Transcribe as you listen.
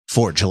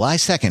For July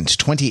 2nd,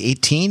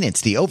 2018, it's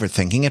the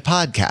Overthinking It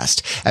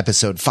podcast,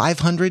 episode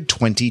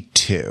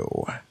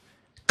 522.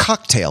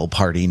 Cocktail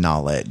party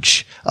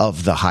knowledge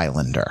of the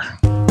Highlander.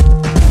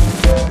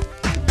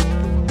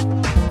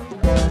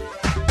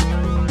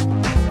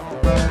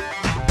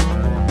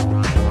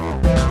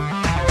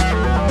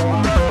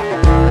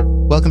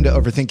 Welcome to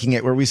Overthinking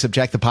It, where we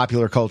subject the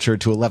popular culture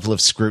to a level of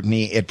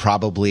scrutiny it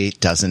probably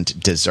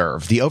doesn't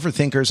deserve. The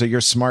Overthinkers are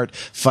your smart,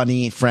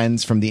 funny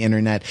friends from the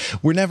internet.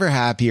 We're never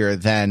happier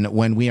than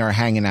when we are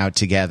hanging out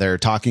together,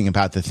 talking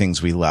about the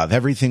things we love.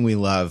 Everything we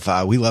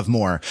love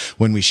more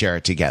when we share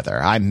it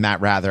together. I'm Matt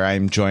Rather.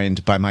 I'm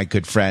joined by my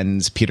good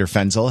friends, Peter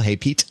Fenzel. Hey,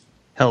 Pete.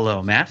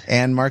 Hello, Matt.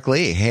 And Mark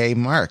Lee. Hey,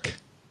 Mark.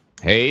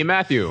 Hey,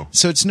 Matthew.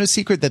 So it's no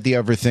secret that the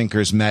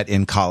Overthinkers met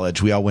in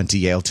college. We all went to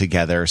Yale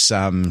together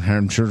some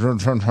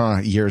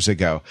years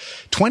ago,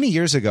 20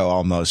 years ago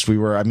almost.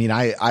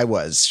 I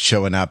was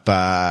showing up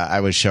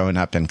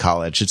in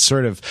college. It's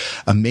sort of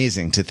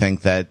amazing to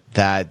think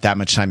that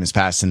much time has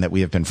passed and that we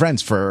have been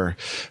friends for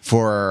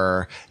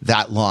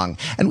that long.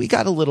 And we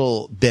got a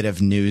little bit of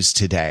news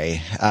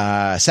today,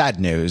 sad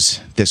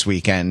news this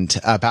weekend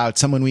about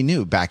someone we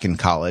knew back in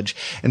college.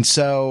 And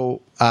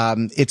so,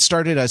 it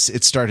started us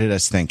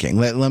thinking.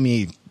 Let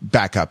me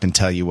back up and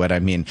tell you what I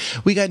mean.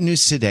 We got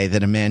news today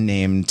that a man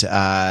named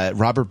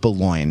Robert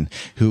Boulogne,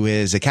 who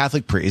is a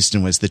Catholic priest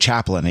and was the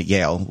chaplain at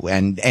Yale,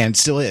 and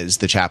still is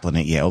the chaplain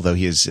at Yale, though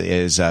he is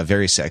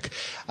very sick.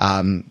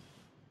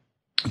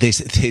 They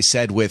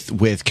said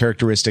with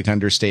characteristic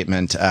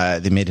understatement,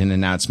 they made an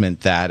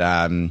announcement that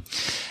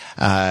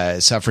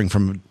suffering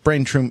from a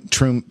brain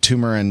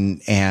tumor,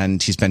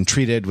 and he's been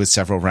treated with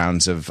several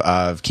rounds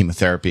of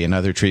chemotherapy and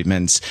other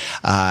treatments,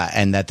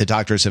 and that the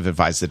doctors have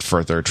advised that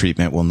further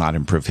treatment will not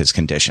improve his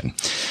condition.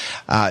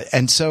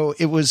 And so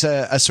it was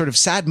a sort of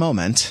sad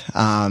moment,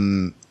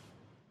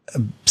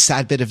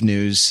 sad bit of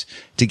news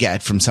to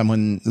get from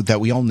someone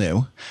that we all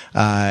knew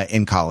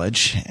in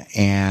college,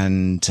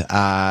 and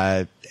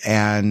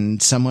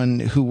someone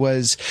who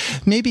was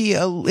maybe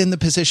in the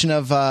position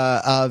of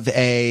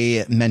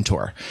a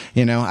mentor.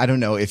 You know, I don't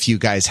know if you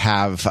guys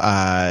have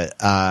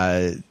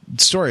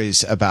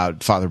stories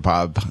about Father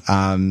Bob,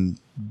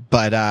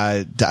 but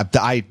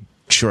I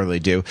surely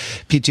do.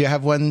 Pete, do you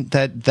have one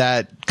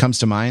that comes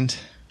to mind?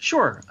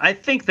 Sure. I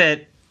think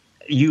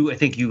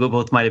you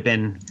both might have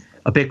been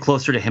a bit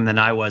closer to him than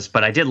I was,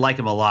 but I did like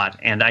him a lot.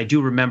 And I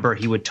do remember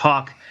he would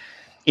talk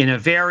in a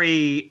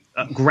very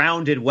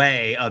grounded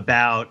way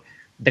about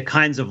the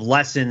kinds of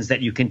lessons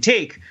that you can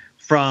take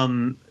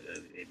from,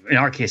 in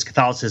our case,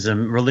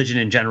 Catholicism, religion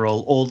in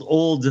general,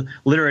 old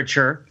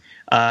literature,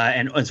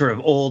 and sort of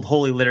old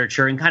holy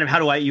literature, and kind of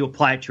how you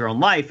apply it to your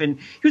own life. And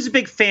he was a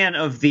big fan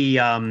of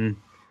the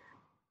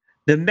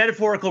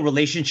metaphorical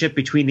relationship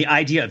between the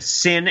idea of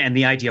sin and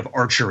the idea of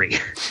archery.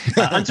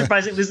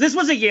 Unsurprisingly, this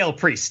was a Yale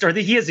priest, or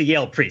he is a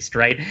Yale priest,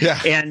 right? Yeah.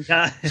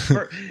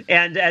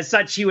 And as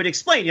such, he would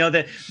explain,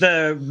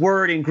 the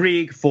word in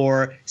Greek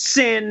for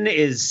sin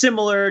is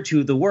similar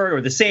to the word,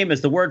 or the same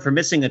as the word for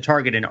missing a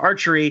target in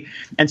archery.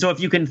 And so if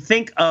you can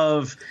think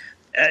of,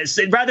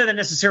 rather than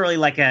necessarily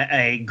like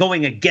a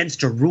going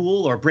against a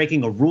rule or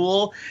breaking a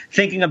rule,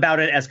 thinking about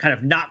it as kind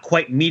of not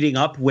quite meeting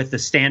up with the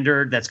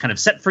standard that's kind of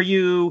set for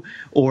you,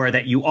 or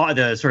that you are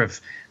the sort of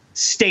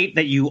state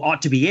that you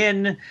ought to be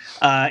in.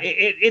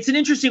 It's an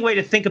interesting way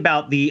to think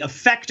about the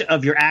effect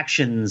of your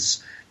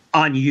actions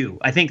on you.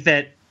 I think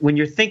that when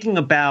you're thinking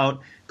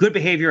about good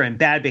behavior and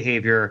bad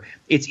behavior,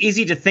 it's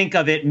easy to think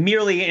of it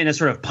merely in a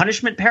sort of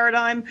punishment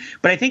paradigm.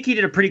 But I think he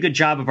did a pretty good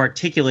job of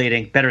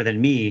articulating, better than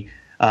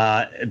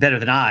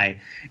I,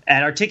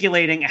 at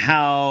articulating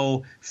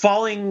how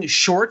falling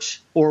short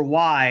or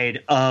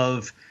wide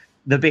of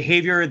the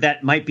behavior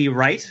that might be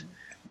right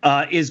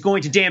is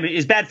going to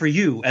is bad for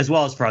you as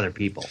well as for other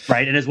people,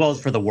 right? And as well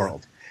as for the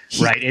world,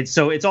 right? It's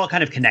all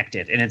kind of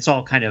connected, and it's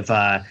all kind of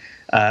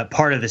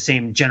part of the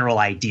same general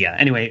idea.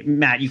 Anyway,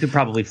 Matt, you could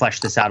probably flesh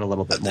this out a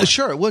little bit more.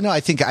 Sure. Well, no, I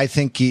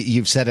think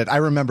you've said it. I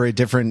remember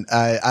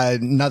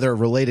another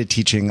related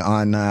teaching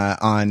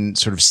on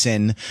sort of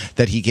sin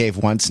that he gave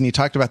once, and he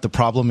talked about the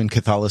problem in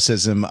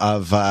Catholicism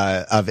of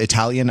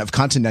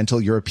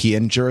continental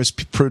European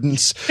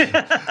jurisprudence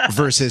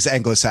versus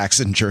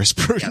Anglo-Saxon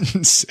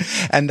jurisprudence,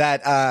 and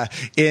that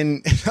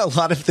in a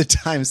lot of the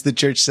times the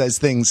church says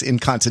things in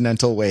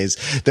continental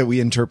ways that we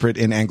interpret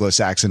in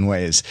Anglo-Saxon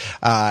ways,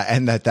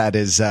 and that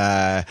is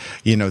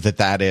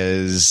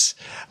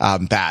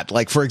bad.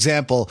 Like, for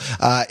example,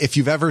 if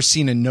you've ever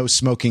seen a no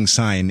smoking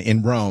sign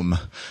in Rome,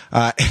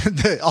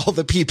 all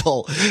the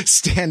people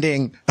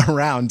standing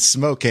around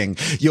smoking,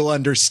 you'll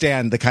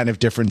understand the kind of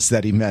difference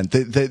that he meant.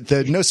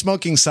 The no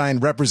smoking sign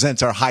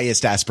represents our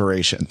highest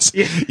aspirations,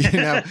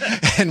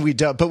 and we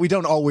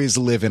don't always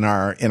live in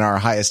our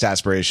highest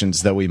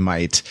aspirations, though we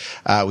might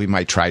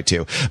try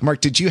to. Mark,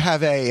 did you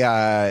have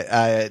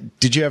a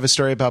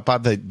story about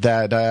Bob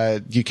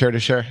that you care to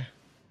share?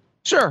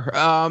 Sure.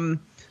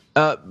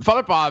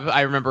 Father Bob,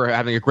 I remember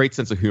having a great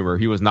sense of humor.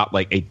 He was not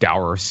like a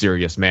dour,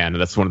 serious man,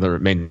 and that's one of the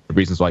main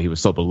reasons why he was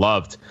so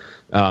beloved.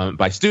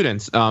 by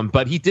students.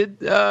 But he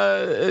did,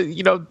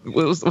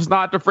 was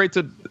not afraid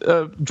to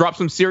drop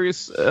some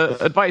serious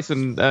advice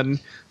and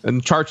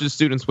charge his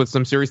students with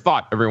some serious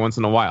thought every once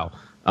in a while.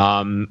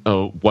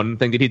 One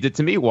thing that he did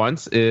to me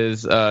once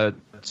is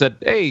said,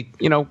 hey,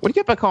 when you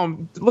get back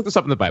home, look this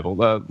up in the Bible,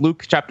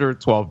 Luke chapter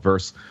 12,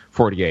 verse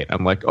 48.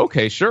 I'm like,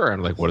 okay, sure.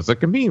 I'm like, what does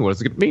it mean? What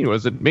does it mean? What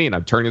does it mean?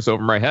 I'm turning this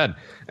over my head.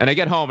 And I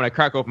get home and I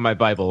crack open my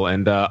Bible,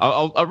 and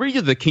I'll read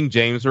you the King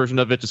James version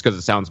of it just because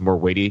it sounds more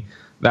weighty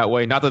that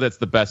way. Not that it's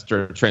the best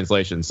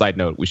translation. Side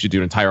note, we should do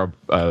an entire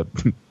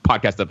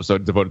podcast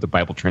episode devoted to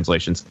Bible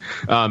translations.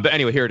 But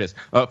anyway, here it is.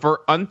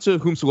 For unto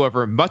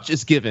whomsoever much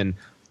is given,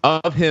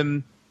 of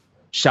him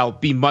shall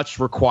be much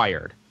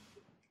required.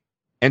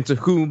 And to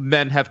whom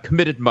men have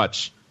committed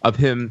much, of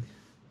him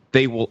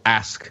they will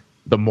ask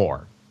the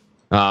more.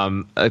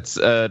 It's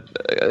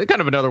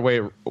kind of another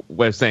way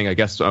of saying, I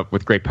guess,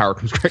 with great power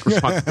comes great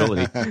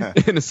responsibility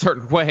in a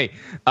certain way.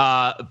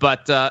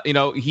 But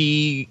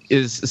he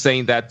is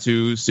saying that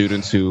to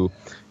students who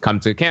come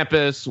to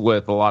campus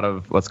with a lot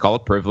of, let's call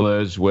it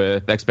privilege,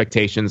 with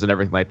expectations and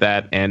everything like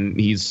that. And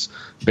he's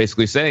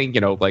basically saying,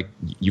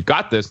 you've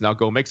got this, now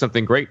go make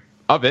something great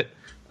of it.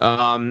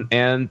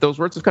 And those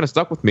words have kind of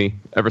stuck with me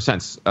ever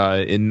since,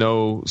 in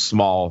no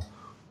small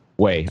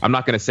way. I'm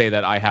not going to say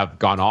that I have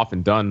gone off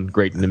and done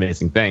great and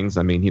amazing things.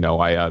 I mean,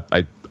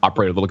 I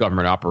operate a little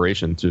government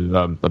operation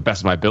to the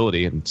best of my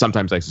ability, and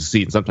sometimes I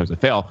succeed and sometimes I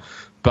fail.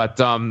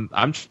 But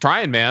I'm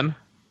trying, man.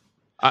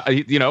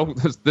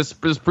 This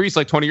priest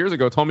like 20 years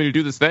ago told me to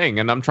do this thing,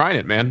 and I'm trying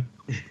it, man.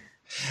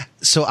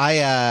 So I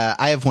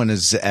have one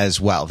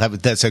as well.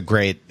 That's a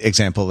great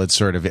example that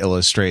sort of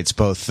illustrates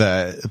both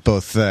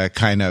the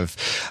kind of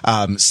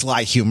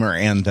sly humor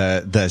and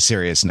the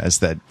seriousness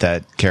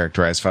that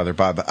characterize Father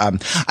Bob.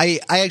 I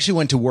actually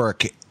went to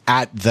work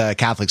at the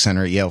Catholic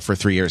Center at Yale for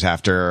 3 years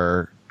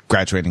after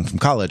graduating from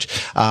college.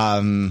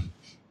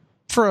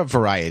 For a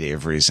variety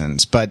of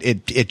reasons, but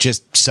it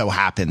just so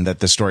happened that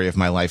the story of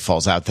my life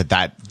falls out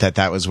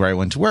that was where I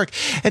went to work.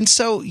 And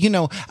so,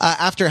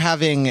 after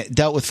having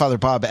dealt with Father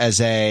Bob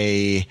as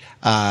a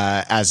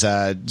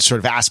sort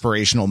of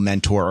aspirational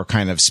mentor or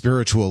kind of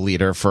spiritual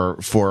leader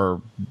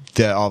for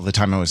all the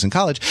time I was in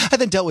college, I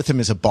then dealt with him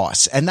as a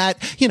boss. And that,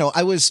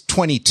 I was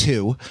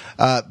 22,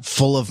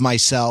 full of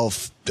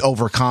myself,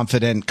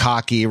 overconfident,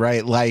 cocky,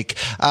 right?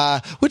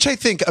 Which I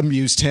think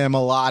amused him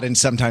a lot and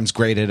sometimes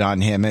grated on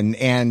him.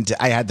 And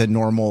I had the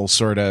normal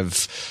sort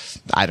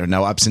of, I don't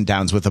know, ups and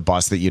downs with a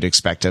boss that you'd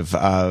expect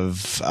of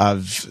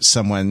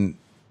someone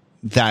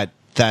that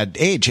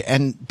age.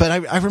 But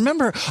I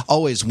remember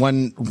always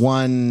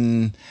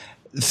one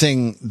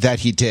thing that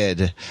he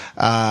did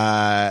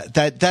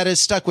that has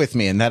stuck with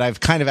me and that I've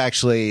kind of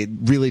actually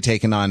really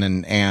taken on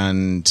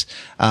and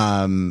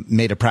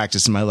made a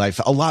practice in my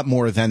life a lot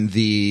more than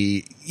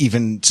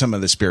even some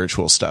of the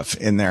spiritual stuff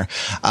in there.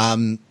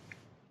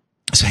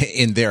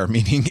 In there,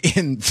 meaning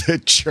in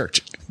the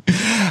church.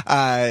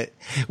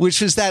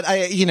 Which was that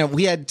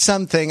we had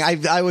something,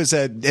 I was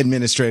an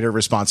administrator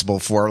responsible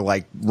for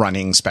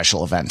running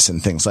special events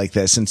and things like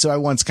this. And so I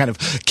once kind of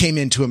came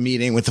into a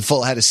meeting with a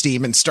full head of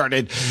steam and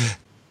started,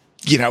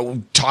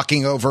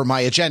 talking over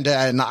my agenda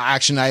and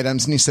action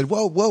items. And he said,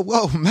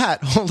 whoa,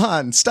 Matt, hold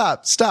on,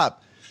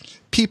 stop.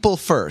 People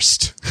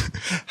first.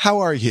 How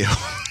are you?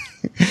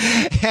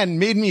 And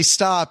made me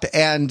stop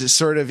and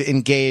sort of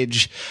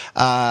engage,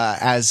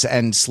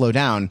 and slow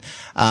down.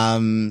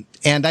 And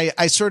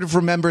I sort of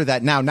remember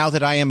that now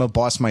that I am a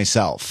boss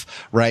myself,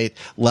 right?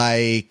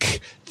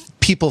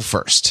 People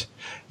first,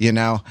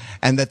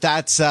 and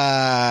that's,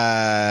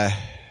 I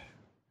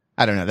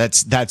don't know,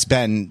 that's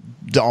been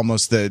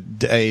almost the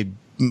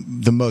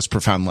most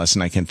profound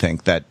lesson I can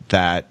think that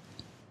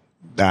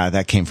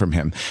came from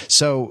him.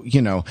 So,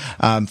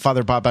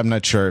 Father Bob, I'm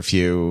not sure if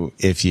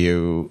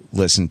you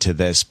listen to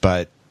this,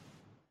 but,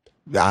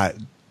 from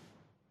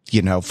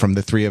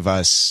the three of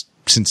us,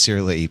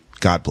 sincerely,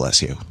 God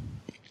bless you.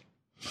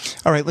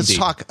 All right, let's Indeed.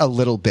 talk a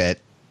little bit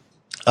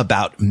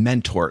about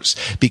mentors,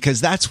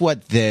 because that's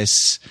what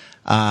this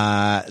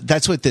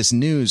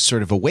news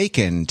sort of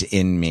awakened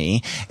in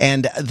me.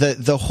 And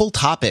the whole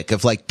topic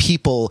of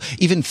people,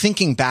 even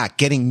thinking back,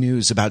 getting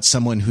news about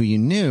someone who you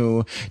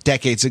knew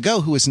decades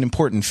ago, who was an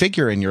important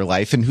figure in your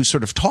life and who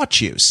sort of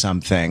taught you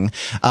something,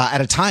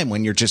 at a time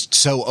when you're just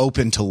so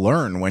open to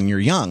learn when you're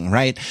young,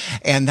 right?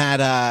 And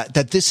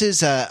that this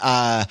is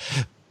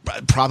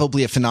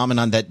probably a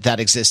phenomenon that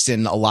exists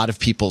in a lot of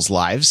people's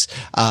lives,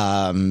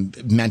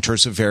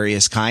 mentors of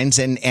various kinds,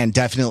 and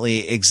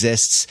definitely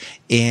exists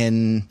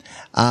in,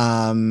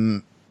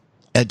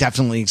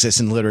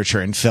 literature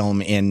and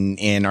film,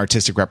 in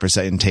artistic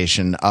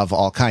representation of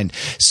all kind.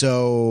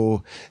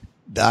 So,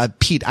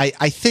 Pete,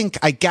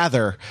 I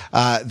gather,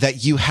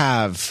 that you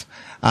have,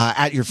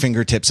 at your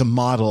fingertips a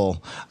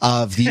model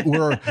of the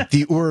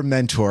the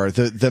mentor,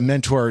 the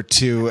mentor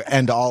to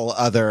end all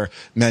other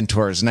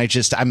mentors.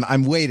 And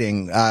I'm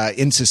waiting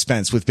in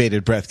suspense with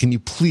bated breath. Can you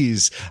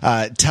please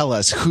tell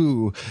us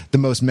who the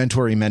most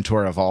mentory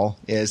mentor of all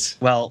is?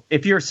 Well,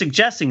 if you're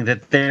suggesting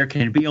that there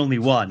can be only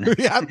one, then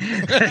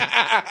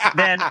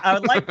I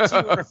would like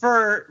to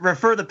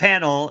refer the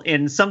panel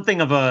in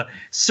something of a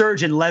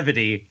surge in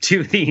levity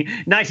to the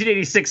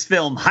 1986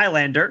 film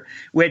Highlander,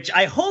 which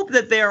I hope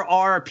that there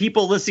are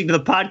people listening to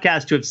the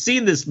podcast who have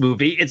seen this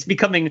movie. It's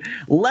becoming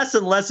less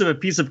and less of a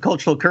piece of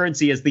cultural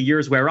currency as the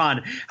years wear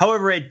on.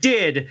 However, it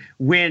did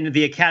win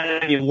the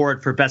Academy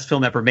Award for Best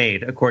Film Ever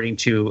Made, according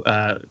to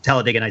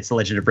Talladega Nights: The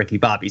Legend of Ricky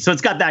Bobby. So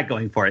it's got that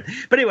going for it.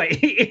 But anyway,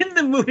 in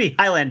the movie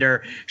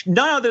Highlander,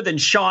 none other than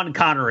Sean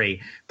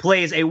Connery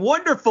plays a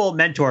wonderful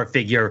mentor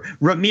figure,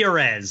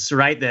 Ramirez,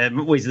 right?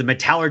 He's the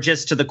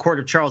metallurgist to the court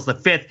of Charles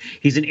V.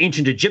 He's an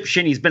ancient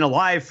Egyptian. He's been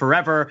alive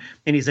forever,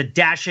 and he's a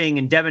dashing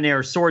and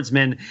debonair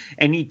swordsman.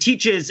 And he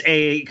teaches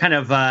a kind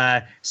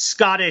of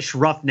Scottish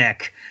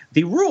roughneck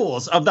the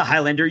rules of the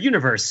Highlander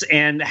universe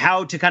and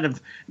how to kind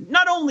of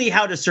not only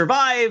how to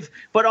survive,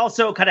 but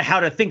also kind of how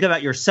to think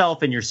about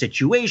yourself and your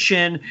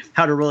situation,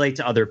 how to relate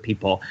to other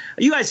people.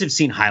 You guys have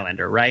seen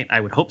Highlander, right?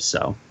 I would hope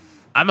so.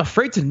 I'm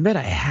afraid to admit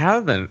I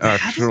haven't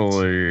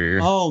actually.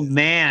 Oh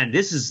man,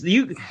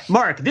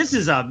 Mark. This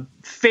is a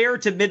fair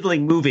to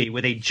middling movie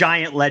with a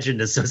giant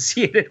legend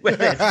associated with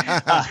it.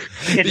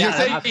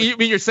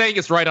 You're saying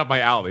it's right up my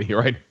alley,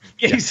 right?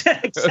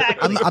 Exactly.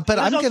 I'm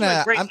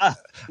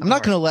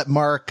not gonna let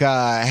Mark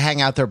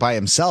hang out there by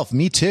himself.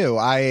 Me too.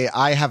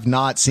 I have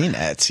not seen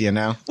it. You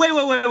know.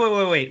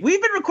 Wait.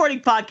 We've been recording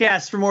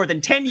podcasts for more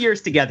than 10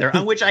 years together,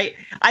 on which I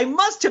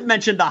must have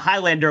mentioned the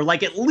Highlander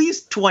like at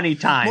least 20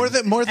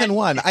 times. More than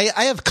one.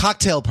 I have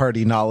cocktail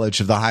party knowledge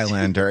of the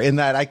Highlander in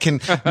that I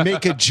can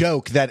make a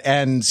joke that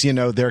ends.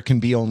 There can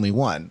be only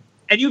one.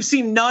 And you've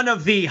seen none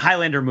of the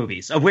Highlander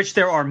movies, of which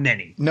there are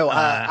many. No,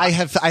 I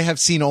have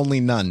seen only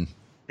none.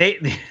 They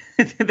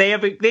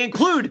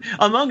include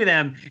among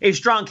them a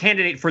strong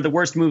candidate for the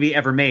worst movie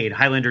ever made,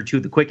 Highlander 2: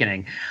 The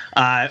Quickening,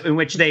 in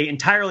which they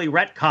entirely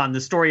retcon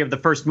the story of the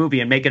first movie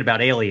and make it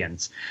about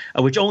aliens,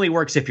 which only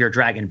works if you're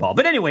Dragon Ball.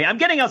 But anyway, I'm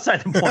getting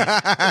outside the point.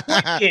 The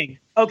point being,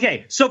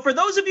 okay, so for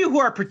those of you who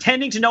are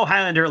pretending to know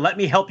Highlander, let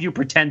me help you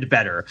pretend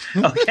better.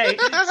 Okay,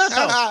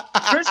 so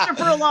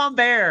Christopher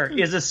Lambert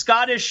is a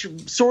Scottish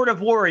sort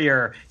of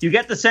warrior. You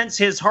get the sense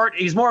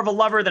he's more of a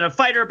lover than a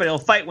fighter, but he'll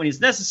fight when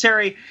he's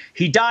necessary.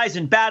 He dies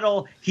in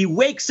battle. He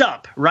wakes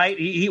up, right?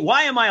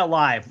 Why am I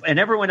alive? And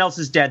everyone else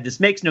is dead. This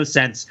makes no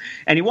sense.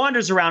 And he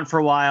wanders around for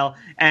a while.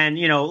 And,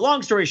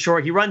 long story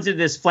short, he runs into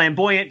this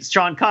flamboyant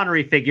Sean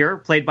Connery figure,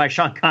 played by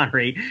Sean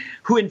Connery,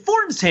 who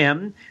informs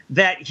him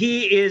that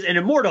he is an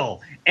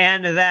immortal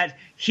and that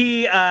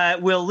he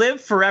will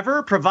live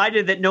forever,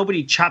 provided that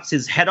nobody chops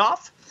his head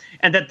off,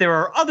 and that there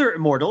are other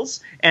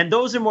immortals, and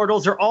those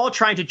immortals are all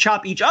trying to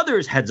chop each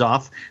other's heads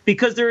off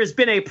because there has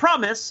been a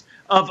promise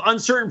of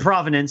uncertain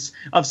provenance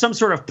of some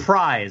sort of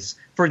prize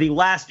for the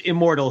last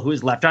immortal who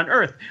is left on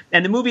Earth.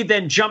 And the movie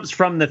then jumps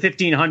from the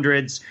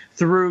 1500s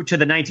through to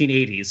the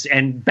 1980s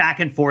and back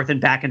and forth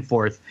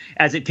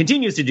as it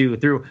continues to do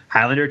through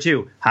Highlander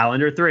 2,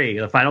 Highlander 3,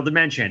 The Final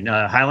Dimension,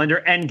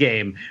 Highlander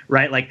Endgame,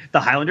 right? Like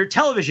the Highlander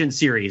television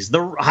series,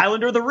 the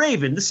Highlander the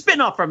Raven, the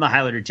spinoff from the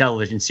Highlander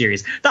television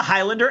series, the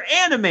Highlander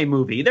anime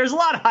movie. There's a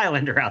lot of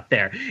Highlander out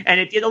there.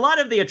 And a lot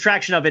of the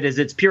attraction of it is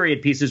its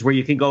period pieces where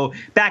you can go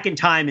back in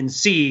time and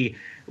see,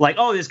 like,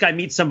 oh, this guy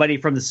meets somebody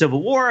from the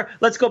Civil War.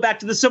 Let's go back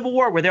to the Civil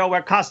War where they all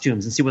wear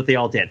costumes and see what they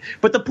all did.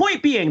 But the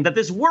point being that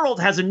this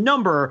world has a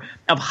number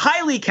of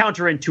highly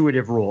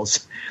counterintuitive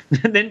rules.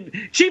 And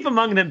then chief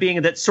among them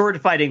being that sword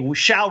fighting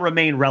shall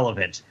remain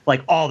relevant,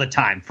 like all the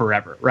time,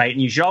 forever, right?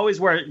 And you should always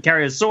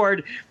carry a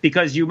sword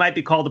because you might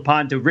be called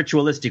upon to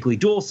ritualistically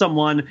duel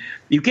someone.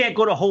 You can't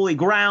go to holy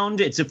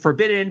ground. It's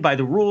forbidden by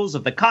the rules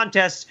of the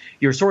contest.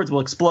 Your swords will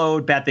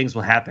explode. Bad things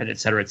will happen, et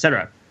cetera, et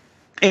cetera.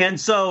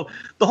 And so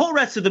the whole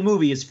rest of the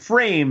movie is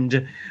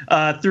framed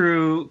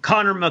through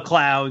Connor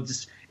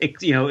McLeod's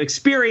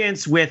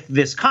experience with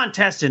this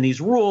contest and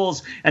these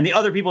rules and the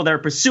other people that are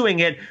pursuing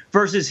it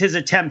versus his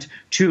attempt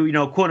to,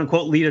 quote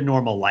unquote, lead a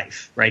normal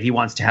life, right? He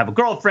wants to have a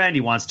girlfriend.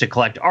 He wants to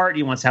collect art.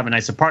 He wants to have a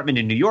nice apartment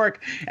in New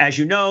York. As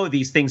you know,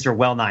 these things are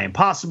well nigh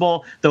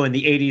impossible, though in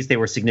the 80s they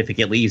were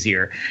significantly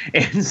easier.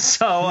 And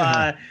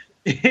so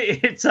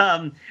it's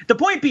the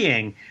point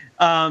being,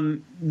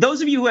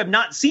 those of you who have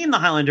not seen The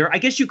Highlander, I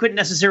guess you couldn't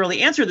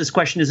necessarily answer this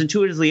question as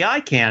intuitively I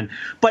can,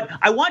 but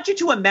I want you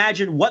to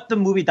imagine what the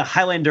movie The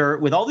Highlander,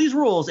 with all these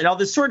rules and all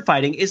this sword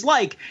fighting, is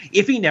like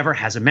if he never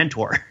has a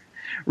mentor,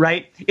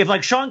 right? If,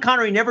 like, Sean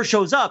Connery never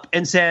shows up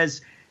and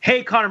says,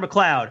 hey, Connor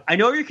McLeod, I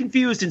know you're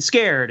confused and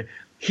scared,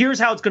 here's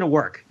how it's going to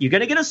work. You're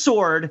going to get a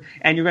sword,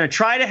 and you're going to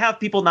try to have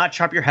people not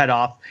chop your head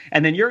off,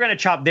 and then you're going to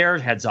chop their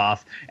heads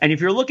off. And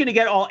if you're looking to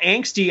get all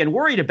angsty and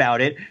worried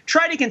about it,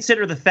 try to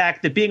consider the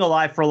fact that being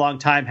alive for a long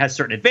time has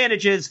certain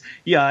advantages.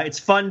 Yeah, it's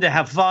fun to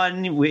have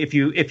fun if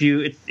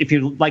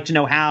you like to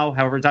know how.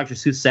 However, Dr.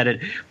 Seuss said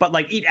it. But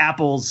like, eat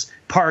apples,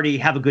 party,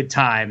 have a good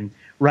time,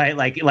 right?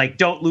 Like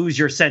don't lose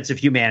your sense of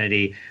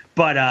humanity.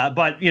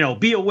 But you know,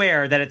 be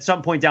aware that at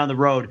some point down the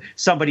road,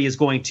 somebody is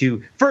going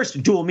to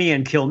first duel me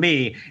and kill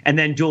me, and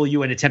then duel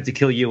you and attempt to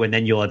kill you, and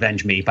then you'll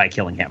avenge me by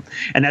killing him.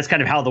 And that's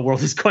kind of how the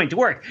world is going to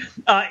work.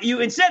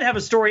 You instead have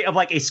a story of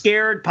like a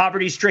scared,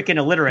 poverty-stricken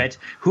illiterate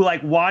who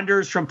like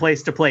wanders from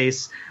place to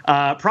place,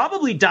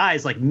 probably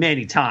dies like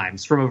many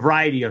times from a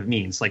variety of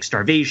means, like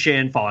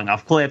starvation, falling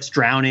off cliffs,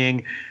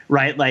 drowning,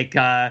 right? Like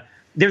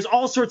there's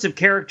all sorts of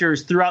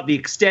characters throughout the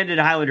extended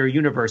Highlander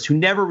universe who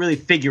never really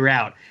figure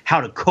out how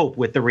to cope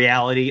with the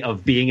reality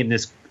of being in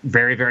this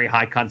very, very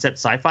high concept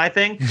sci-fi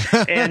thing.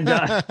 And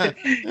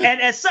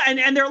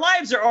and their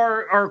lives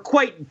are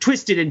quite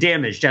twisted and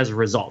damaged as a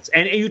result.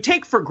 And you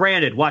take for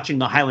granted watching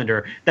The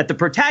Highlander that the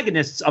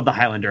protagonists of The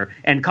Highlander,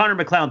 and Connor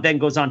McLeod then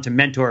goes on to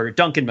mentor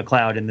Duncan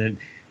MacLeod in the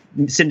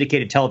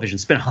syndicated television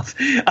spinoff,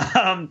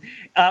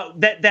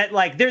 that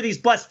like they're these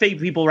blessed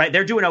people, right?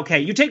 They're doing okay.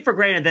 You take for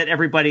granted that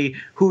everybody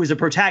who is a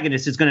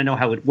protagonist is going to know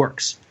how it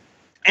works.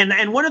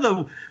 And one of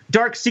the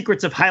dark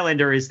secrets of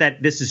Highlander is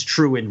that this is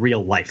true in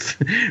real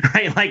life,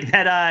 right? Like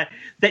that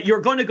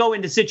you're going to go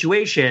into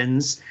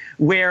situations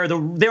where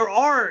there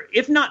are,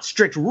 if not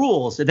strict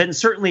rules, then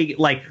certainly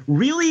like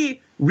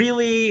really,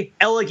 really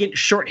elegant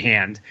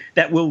shorthand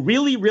that will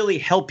really, really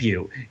help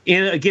you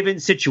in a given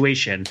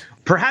situation,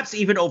 perhaps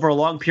even over a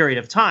long period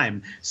of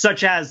time,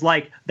 such as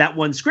like that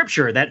one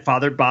scripture that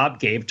Father Bob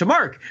gave to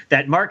Mark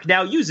that Mark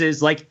now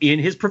uses like in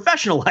his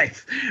professional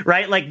life,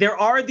 right? Like there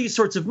are these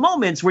sorts of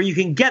moments where you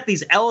can get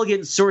these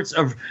elegant sorts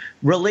of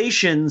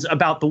relations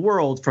about the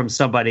world from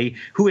somebody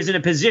who is in a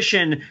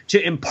position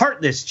to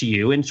impart this to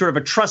you in sort of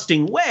a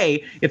trusting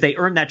way. If they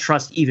earn that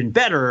trust, even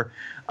better.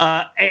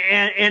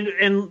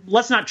 And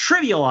let's not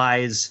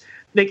trivialize.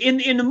 Like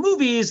in the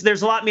movies,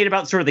 there's a lot made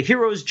about sort of the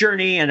hero's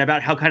journey and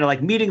about how kind of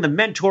like meeting the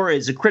mentor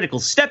is a critical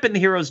step in the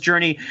hero's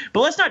journey. But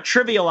let's not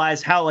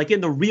trivialize how like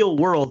in the real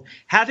world,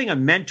 having a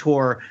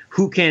mentor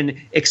who can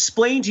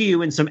explain to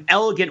you in some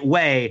elegant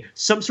way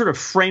some sort of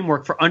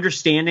framework for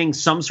understanding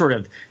some sort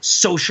of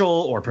social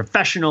or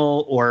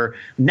professional or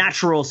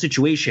natural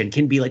situation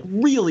can be like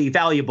really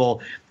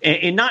valuable,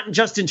 and not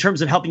just in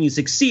terms of helping you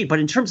succeed, but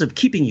in terms of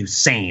keeping you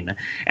sane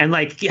and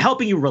like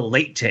helping you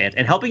relate to it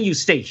and helping you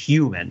stay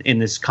human in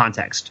this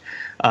context.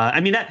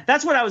 I mean,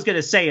 that's what I was going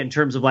to say in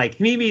terms of like,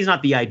 maybe he's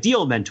not the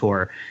ideal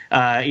mentor,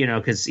 you know,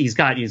 because he's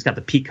got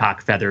the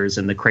peacock feathers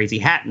and the crazy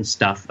hat and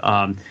stuff,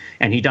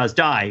 and he does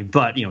die.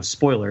 But you know,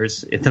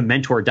 spoilers: if the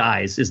mentor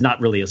dies, is not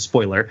really a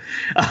spoiler.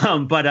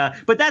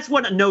 But that's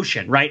one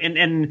notion, right?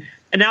 And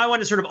now I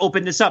want to sort of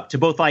open this up to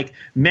both like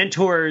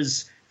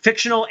mentors,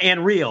 fictional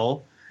and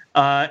real,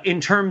 in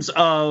terms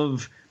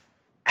of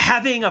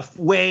having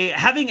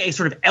a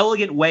sort of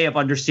elegant way of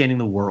understanding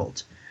the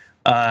world.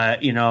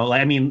 You know,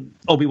 I mean,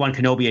 Obi-Wan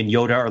Kenobi and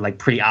Yoda are like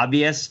pretty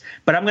obvious,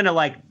 but I'm going to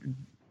like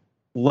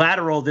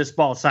lateral this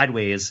ball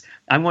sideways.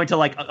 I'm going to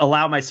like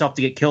allow myself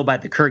to get killed by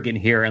the Kurgan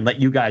here and let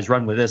you guys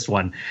run with this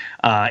one.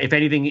 If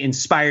anything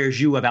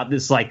inspires you about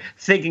this, like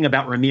thinking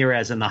about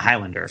Ramirez and the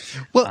Highlander.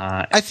 Well,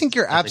 I think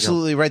you're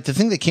absolutely right. The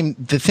thing that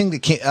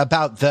came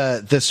about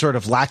the sort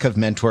of lack of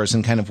mentors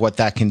and kind of what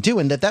that can do,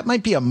 and that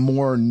might be a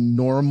more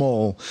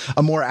normal,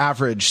 a more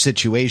average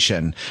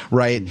situation,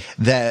 right?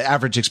 The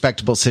average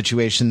expectable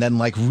situation than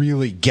like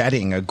really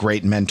getting a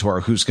great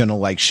mentor who's going to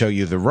like show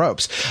you the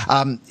ropes.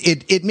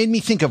 It made me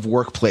think of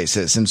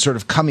workplaces and sort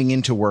of coming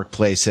into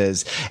workplaces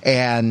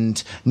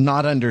and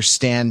not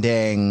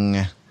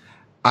understanding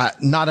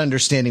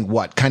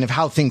what kind of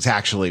how things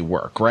actually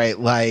work, right?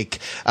 Like,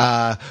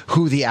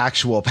 who the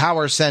actual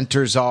power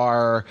centers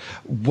are,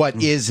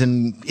 what is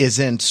and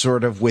isn't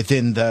sort of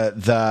within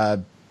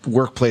the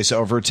workplace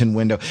Overton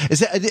window.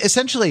 Is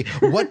essentially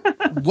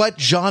what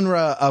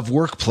genre of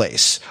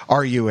workplace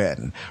are you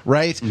in,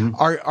 right? Mm-hmm.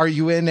 Are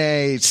you in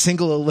a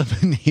single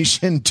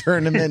elimination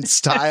tournament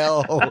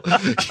style,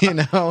 you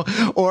know,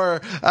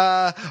 or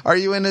are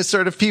you in a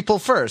sort of people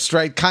first,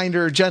 right?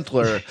 Kinder,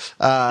 gentler.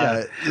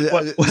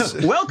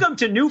 Welcome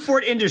to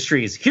Newfort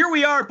Industries. Here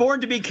we are,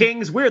 born to be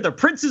kings. We're the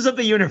princes of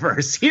the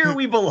universe. Here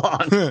we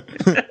belong.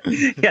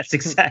 Yes,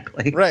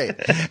 exactly. Right.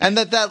 And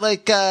that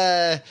like,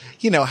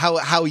 you know,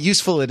 how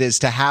useful it is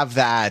to have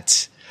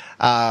that,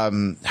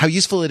 how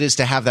useful it is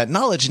to have that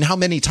knowledge, and how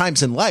many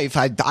times in life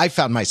I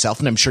found myself,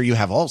 and I'm sure you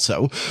have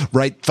also,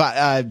 right,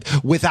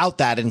 without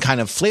that and kind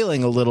of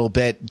flailing a little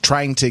bit,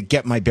 trying to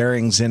get my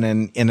bearings in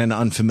an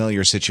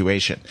unfamiliar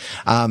situation.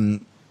 I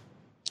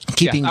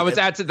would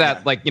add to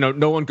that, like, you know,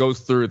 no one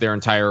goes through their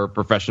entire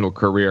professional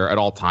career at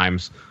all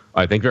times.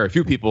 I think very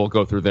few people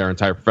go through their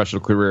entire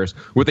professional careers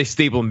with a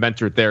stable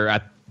mentor there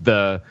at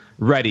the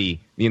ready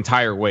the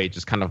entire way,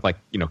 just kind of like,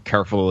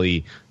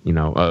 carefully,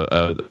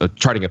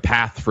 charting a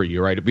path for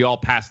you, right? We all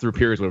pass through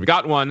periods where we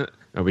got one,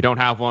 and we don't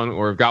have one,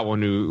 or we've got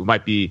one who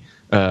might be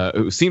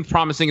who seems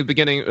promising at the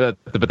beginning,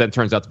 but then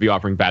turns out to be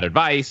offering bad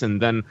advice,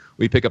 and then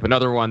we pick up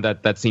another one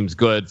that seems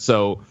good.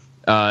 So,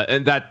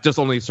 and that just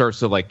only serves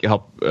to like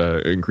help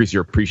increase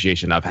your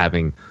appreciation of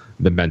having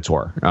the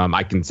mentor.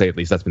 I can say at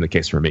least that's been the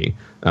case for me.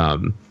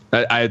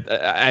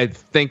 I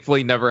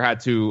thankfully never had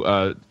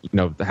to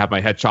have my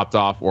head chopped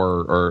off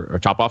or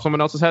chop off someone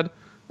else's head.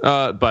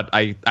 But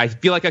I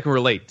feel like I can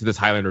relate to this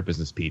Highlander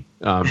business, Pete.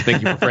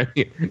 Thank you for framing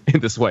it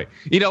in this way.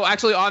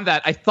 Actually on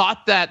that, I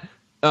thought that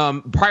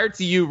prior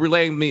to you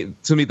relaying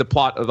to me the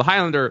plot of the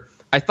Highlander,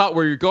 I thought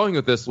where you're going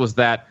with this was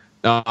that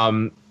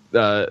the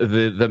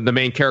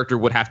main character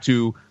would have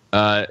to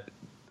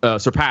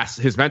surpass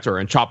his mentor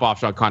and chop off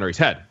Sean Connery's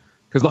head.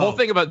 Because the whole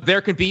thing about there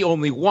can be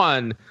only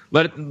one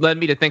led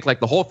me to think like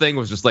the whole thing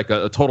was just like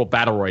a total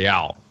battle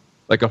royale,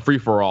 like a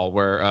free-for-all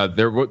where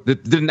there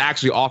didn't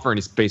actually offer any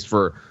space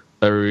for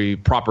a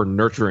proper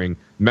nurturing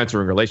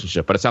mentoring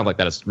relationship. But it sounds like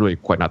that is really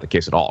quite not the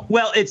case at all.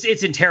 Well, it's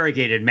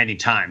interrogated many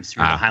times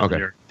through the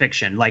Highlander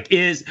fiction. Like,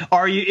 is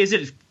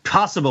it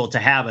possible to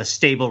have a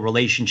stable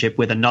relationship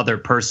with another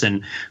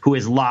person who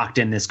is locked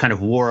in this kind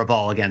of war of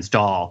all against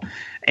all?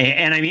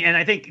 And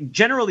I think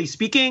generally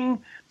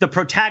speaking, the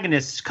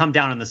protagonists come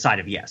down on the side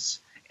of yes,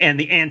 and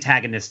the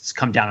antagonists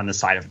come down on the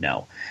side of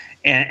no.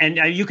 And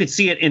you could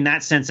see it in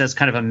that sense as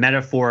kind of a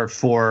metaphor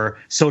for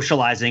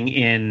socializing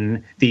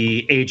in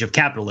the age of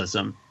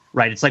capitalism,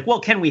 right? It's like,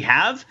 well, can we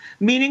have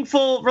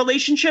meaningful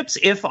relationships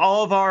if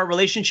all of our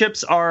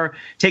relationships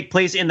take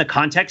place in the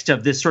context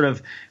of this sort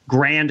of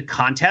grand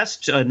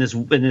contest in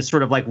this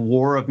sort of like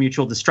war of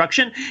mutual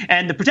destruction?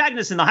 And the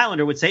protagonist in the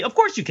Highlander would say, of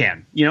course you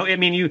can.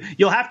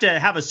 You'll have to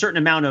have a certain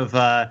amount of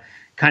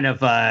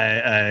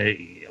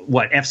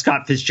what F.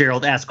 Scott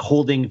Fitzgerald-esque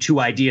holding two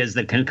ideas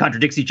that can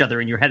contradict each other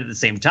in your head at the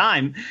same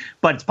time,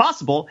 but it's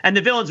possible. And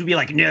the villains would be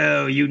like,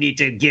 no, you need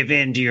to give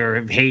in to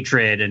your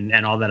hatred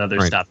and all that other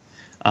stuff.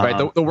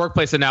 Right. The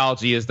workplace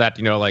analogy is that,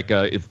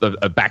 if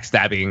a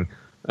backstabbing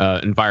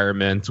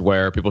environment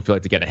where people feel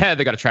like to get ahead,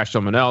 they got to trash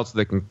someone else so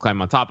they can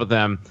climb on top of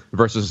them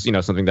versus,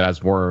 something that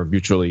is more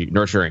mutually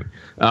nurturing.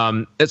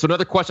 And so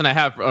another question I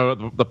have,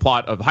 the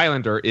plot of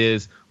Highlander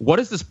is, what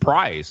is this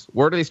prize?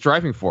 What are they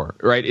striving for?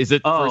 Right? Is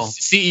it for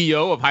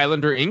CEO of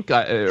Highlander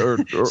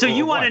Inc.? So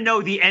you want to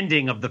know the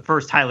ending of the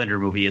first Highlander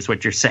movie is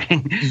what you're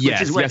saying,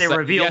 which is where they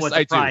reveal what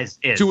the prize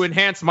is. To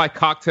enhance my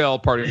cocktail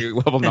party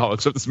level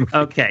knowledge of this movie.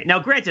 Okay. Now,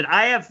 granted,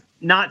 I have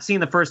not seen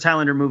the first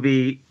Highlander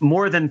movie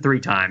more than 3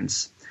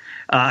 times.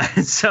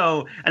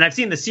 And I've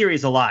seen the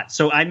series a lot,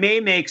 so I may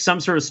make some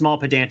sort of small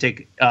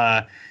pedantic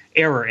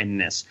error in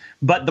this.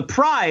 But the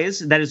prize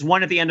that is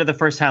won at the end of the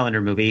first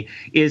Highlander movie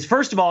is,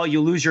 first of all,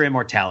 you lose your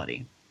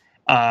immortality,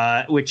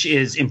 which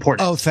is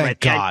important. Oh,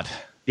 thank God.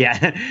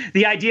 Yeah.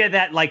 The idea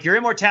that like your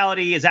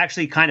immortality is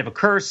actually kind of a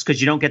curse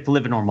because you don't get to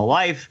live a normal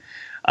life.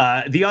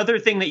 The other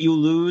thing that you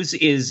lose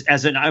is,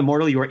 as an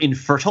immortal, you are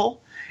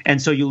infertile.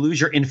 And so you lose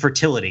your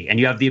infertility and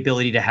you have the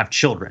ability to have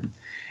children.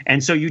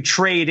 And so you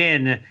trade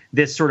in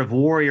this sort of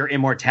warrior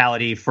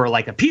immortality for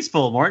like a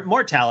peaceful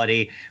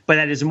mortality, but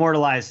that is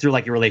immortalized through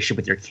like your relationship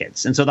with your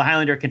kids. And so the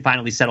Highlander can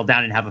finally settle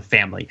down and have a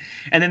family.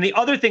 And then the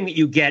other thing that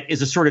you get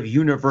is a sort of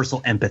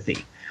universal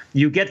empathy.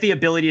 You get the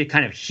ability to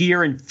kind of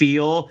hear and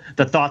feel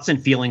the thoughts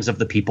and feelings of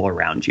the people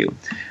around you,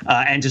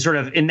 and to sort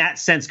of, in that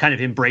sense, kind of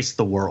embrace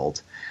the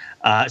world.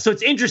 So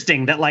it's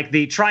interesting that like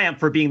the triumph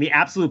for being the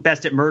absolute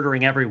best at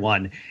murdering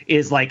everyone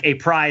is like a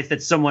prize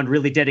that someone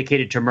really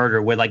dedicated to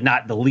murder would like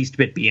not the least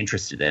bit be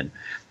interested in.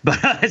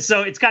 But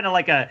so it's kind of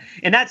like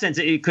in that sense,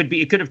 it could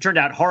have turned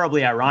out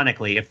horribly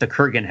ironically if the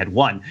Kurgan had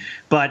won.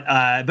 But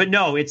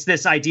no, it's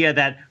this idea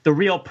that the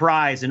real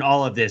prize in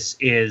all of this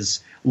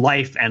is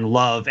life and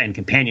love and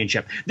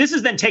companionship. This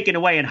is then taken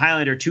away in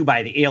Highlander 2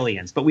 by the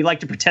aliens, but we like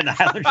to pretend that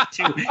Highlander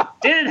 2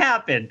 didn't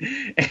happen,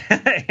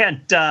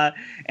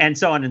 and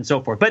so on and so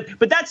forth. But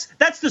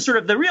that's the sort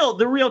of the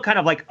real kind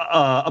of like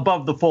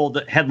above the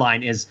fold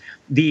headline is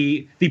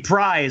the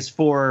prize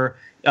for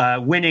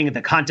winning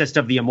the contest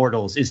of the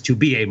immortals is to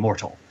be a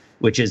mortal,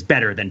 which is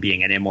better than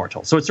being an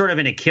immortal. So it's sort of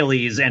an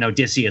Achilles and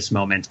Odysseus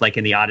moment, like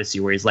in the Odyssey,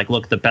 where he's like,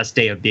 look, the best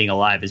day of being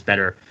alive is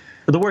better.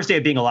 The worst day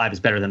of being alive is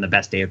better than the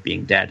best day of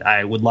being dead.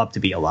 I would love to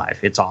be alive.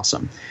 It's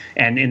awesome.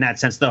 And in that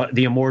sense,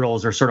 the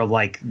immortals are sort of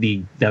like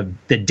the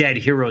dead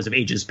heroes of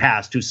ages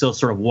past who still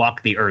sort of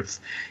walk the earth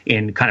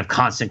in kind of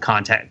constant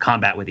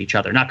combat with each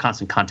other. Not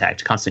constant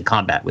contact, constant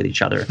combat with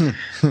each other.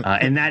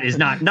 And that is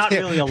not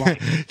really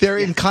alive. They're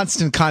in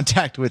constant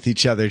contact with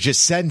each other,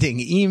 just sending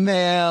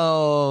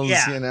emails.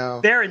 Yeah,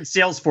 they're in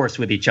Salesforce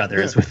with each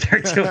other is what they're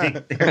doing.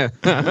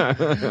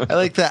 I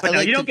like that.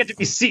 But you don't get to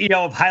be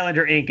CEO of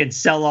Highlander Inc. and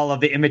sell all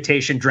of the imitation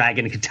rotation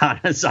dragon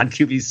katanas on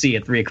QVC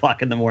at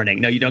 3:00 in the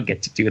morning. No, you don't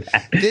get to do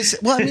that.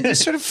 You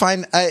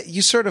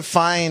sort of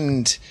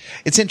find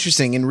it's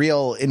interesting in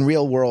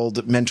real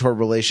world mentor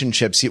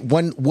relationships.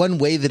 One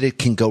way that it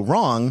can go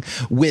wrong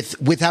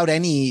without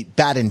any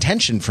bad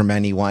intention from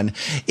anyone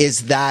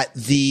is that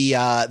the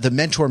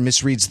mentor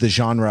misreads the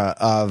genre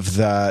of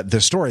the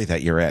story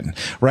that you're in,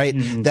 right?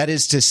 Mm-hmm. That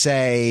is to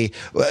say,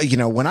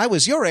 when I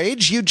was your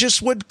age, you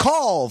just would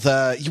call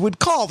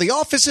the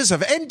offices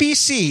of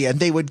NBC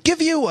and they would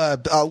give you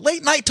a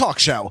late night talk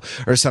show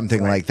or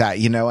something like that,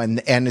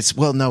 and it's,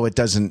 well, no, it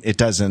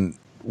doesn't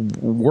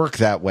work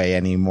that way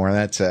anymore.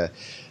 That's a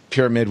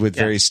pyramid with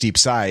very steep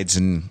sides,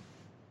 and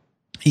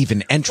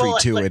even entry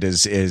to it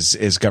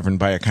is governed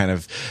by a kind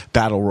of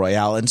battle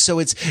royale. And so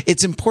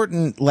it's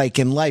important, like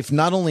in life,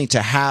 not only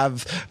to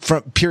have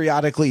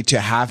periodically to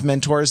have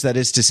mentors, that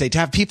is to say, to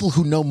have people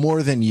who know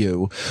more than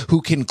you,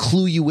 who can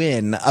clue you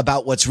in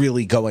about what's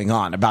really going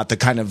on, about the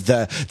kind of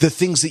the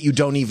things that you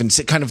don't even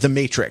see, kind of the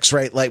matrix,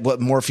 right? Like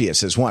what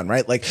Morpheus is one,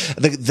 right? Like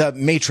the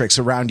matrix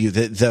around you,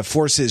 the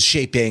forces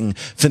shaping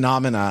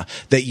phenomena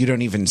that you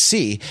don't even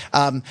see.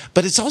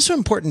 But it's also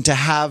important to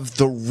have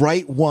the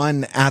right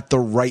one at the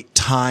right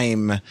time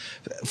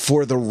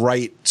for the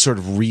right sort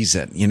of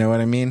reason. You know what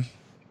I mean?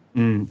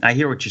 I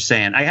hear what you're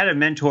saying. I had a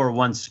mentor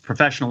once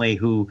professionally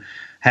who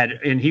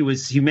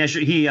he's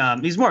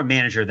more a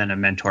manager than a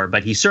mentor,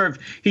 but he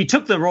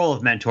took the role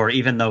of mentor,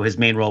 even though his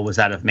main role was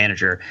that of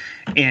manager.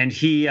 And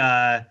he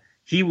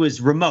was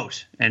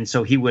remote. And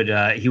so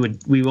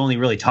we only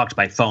really talked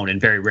by phone and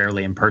very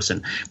rarely in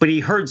person, but he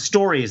heard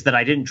stories that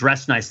I didn't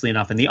dress nicely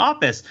enough in the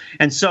office.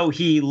 And so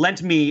he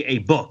lent me a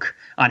book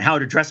on how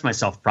to dress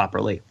myself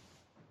properly,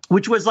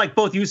 which was like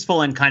both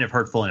useful and kind of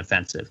hurtful and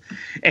offensive.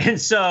 And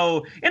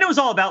it was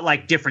all about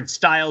like different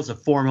styles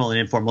of formal and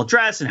informal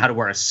dress and how to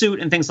wear a suit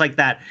and things like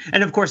that.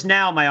 And of course,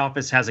 now my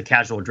office has a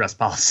casual dress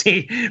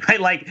policy,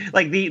 right?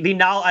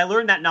 I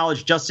learned that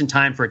knowledge just in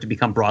time for it to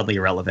become broadly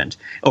irrelevant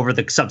over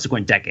the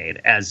subsequent decade,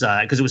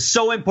 because it was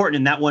so important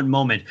in that one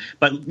moment.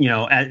 But,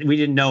 we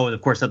didn't know,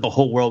 of course, that the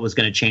whole world was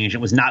going to change.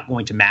 It was not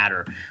going to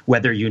matter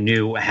whether you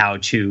knew how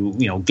to,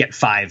 get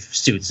 5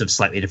 suits of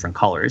slightly different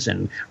colors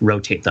and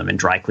rotate them and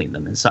dry clean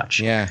them and such.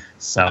 Yeah.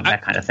 So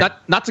that kind of thing.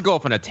 Not to go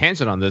off on a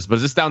tangent on this, but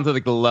is this down to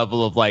like the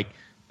level of like,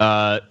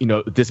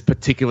 this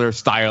particular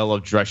style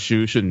of dress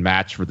shoe should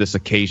match for this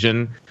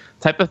occasion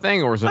type of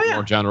thing? Or is it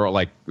more general?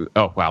 Like,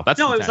 oh, wow, that's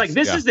no, intense. It was like,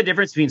 this is the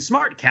difference between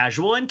smart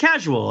casual and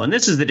casual. And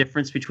this is the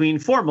difference between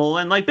formal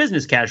and like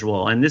business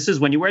casual. And this is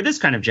when you wear this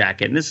kind of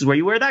jacket. And this is where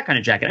you wear that kind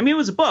of jacket. I mean, it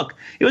was a book.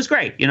 It was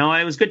great.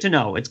 It was good to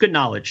know. It's good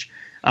knowledge.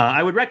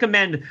 I would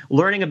recommend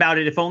learning about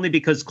it, if only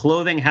because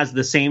clothing has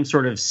the same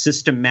sort of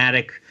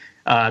systematic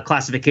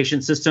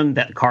classification system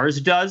that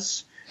cars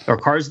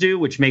do,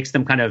 which makes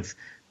them kind of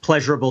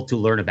pleasurable to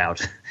learn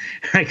about,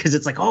 right? Because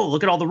it's like, oh,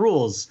 look at all the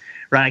rules,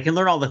 right? I can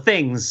learn all the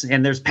things,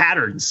 and there's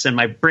patterns, and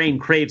my brain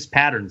craves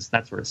patterns,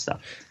 that sort of stuff.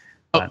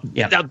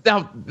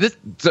 Now this,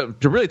 to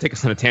really take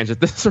us on a tangent,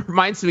 this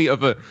reminds me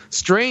of a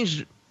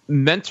strange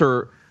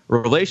mentor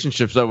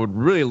relationships I would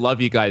really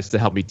love you guys to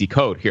help me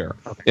decode here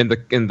in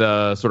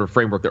the sort of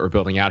framework that we're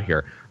building out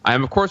here. I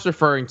am, of course,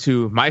 referring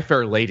to My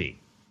Fair Lady,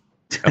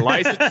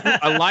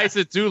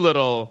 Eliza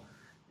Doolittle,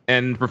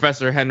 and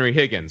Professor Henry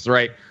Higgins,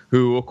 right?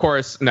 Who, of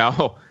course,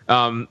 now,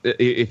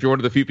 if you're one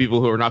of the few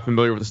people who are not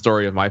familiar with the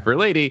story of My Fair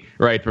Lady,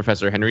 right?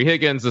 Professor Henry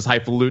Higgins, this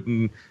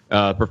highfalutin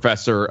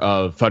professor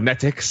of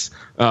phonetics,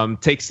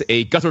 takes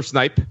a gutter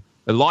snipe,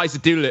 Eliza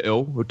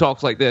Doolittle, who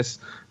talks like this,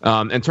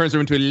 and turns her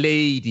into a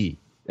lady,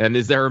 and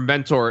is their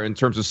mentor in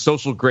terms of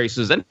social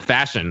graces and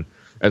fashion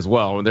as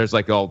well. And there's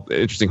like all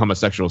interesting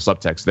homosexual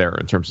subtext there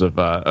in terms of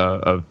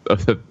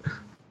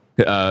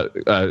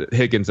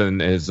Higgins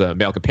and his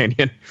male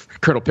companion,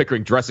 Colonel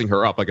Pickering, dressing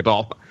her up like a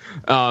doll.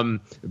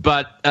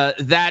 But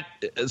that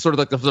sort of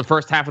like the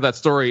first half of that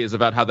story is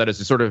about how that is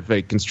a sort of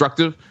a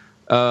constructive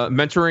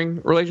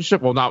mentoring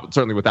relationship. Well, not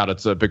certainly without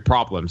its big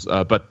problems,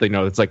 but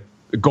it's like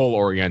goal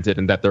oriented,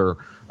 and that they're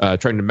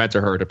trying to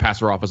mentor her to pass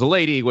her off as a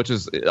lady, which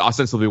is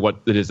ostensibly what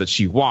it is that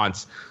she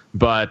wants.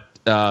 But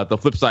the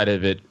flip side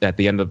of it,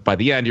 by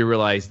the end, you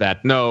realize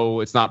that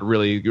no, it's not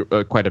really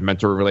quite a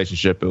mentor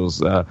relationship. It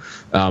was, lack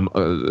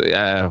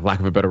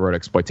of a better word,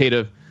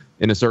 exploitative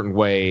in a certain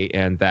way,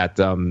 and that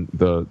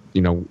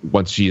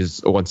once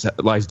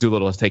Eliza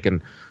Doolittle has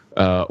taken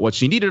what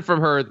she needed from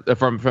her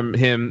from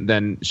him,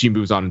 then she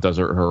moves on and does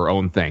her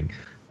own thing.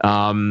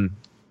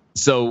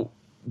 So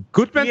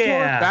good mentor,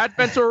 bad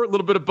mentor, a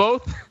little bit of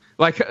both.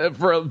 Like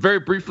for very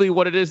briefly,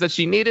 what it is that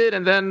she needed,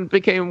 and then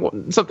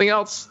became something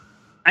else.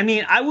 I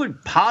mean, I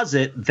would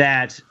posit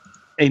that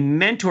a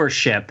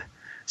mentorship,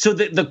 so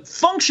the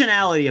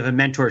functionality of a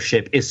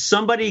mentorship is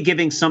somebody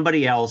giving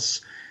somebody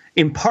else,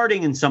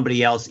 imparting in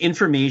somebody else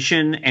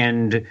information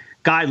and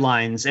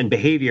guidelines and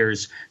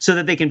behaviors so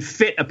that they can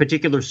fit a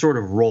particular sort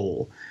of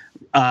role.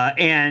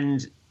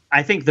 And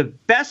I think the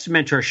best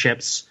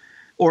mentorships,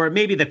 or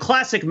maybe the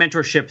classic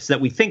mentorships that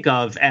we think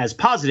of as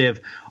positive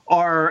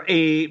are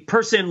an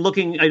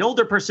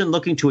older person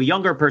looking to a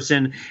younger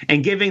person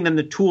and giving them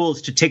the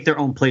tools to take their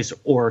own place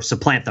or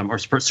supplant them or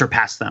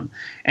surpass them.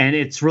 And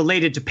it's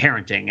related to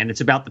parenting, and it's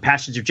about the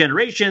passage of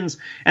generations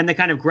and the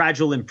kind of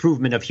gradual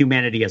improvement of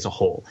humanity as a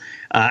whole,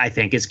 I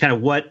think is kind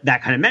of what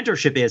that kind of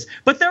mentorship is.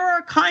 But there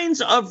are kinds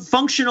of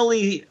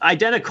functionally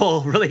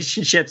identical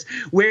relationships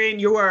wherein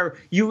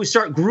you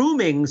start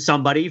grooming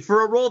somebody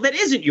for a role that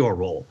isn't your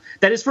role,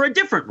 that is for a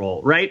different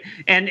role, right?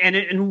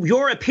 And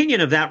your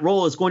opinion of that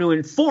role is going to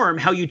inform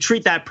how you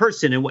treat that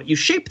person and what you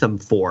shape them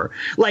for.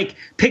 Like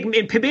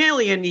in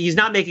Pygmalion, he's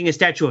not making a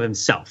statue of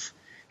himself.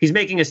 He's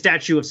making a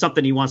statue of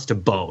something he wants to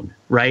bone,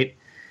 right?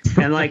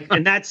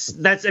 And that's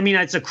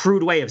a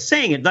crude way of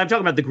saying it. I'm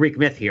talking about the Greek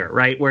myth here,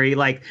 right? Where he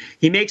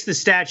makes the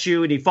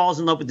statue and he falls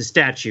in love with the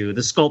statue,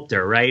 the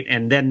sculptor, right?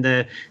 And then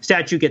the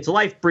statue gets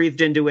life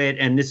breathed into it,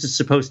 and this is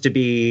supposed to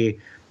be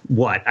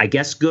what? I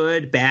guess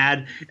good,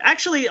 bad.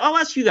 Actually, I'll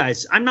ask you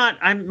guys.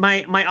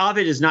 My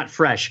Ovid is not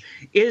fresh.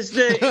 Is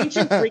the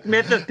ancient Greek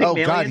myth of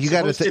Pygmalion you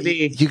got to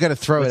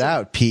throw it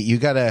out, Pete. You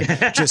got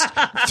to just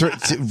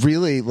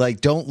really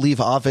don't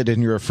leave Ovid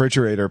in your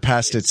refrigerator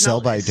past its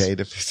sell-by date.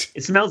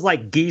 It smells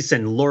like geese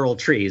and laurel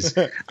trees.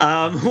 Is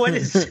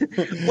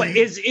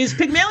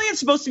Pygmalion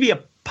supposed to be a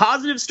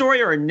positive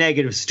story or a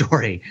negative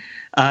story?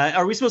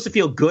 Are we supposed to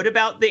feel good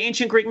about the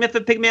ancient Greek myth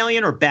of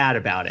Pygmalion or bad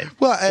about it?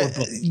 Well,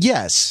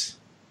 yes.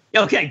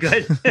 Okay,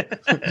 good.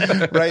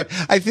 Right.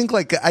 I think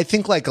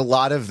a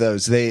lot of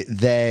those,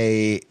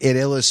 it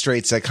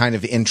illustrates a kind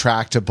of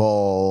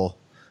intractable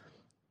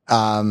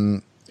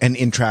problem,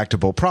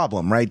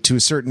 right? To a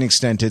certain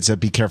extent, it's a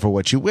be careful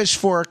what you wish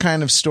for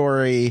kind of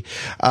story.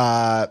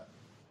 To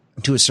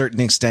a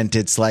certain extent,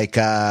 it's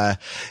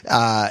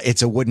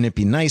it's a wouldn't it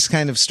be nice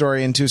kind of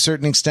story. And to a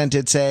certain extent,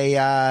 it's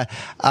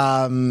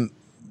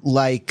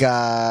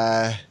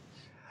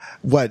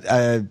what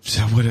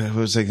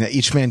was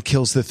each man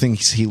kills the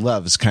things he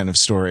loves kind of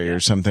story or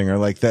something, or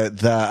it's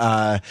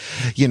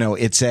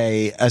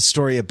a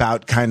story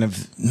about kind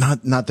of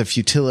not the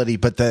futility,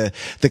 but the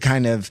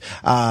kind of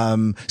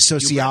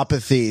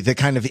sociopathy, the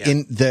kind of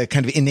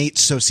innate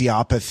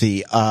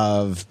sociopathy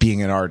of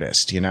being an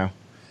artist,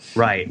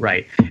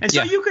 Right. And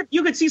so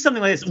you could see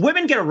something like this.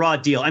 Women get a raw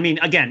deal. I mean,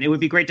 again, it would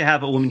be great to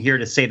have a woman here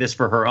to say this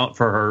for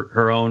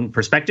her own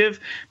perspective,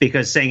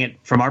 because saying it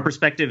from our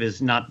perspective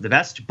is not the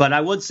best. But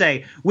I would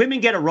say women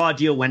get a raw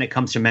deal when it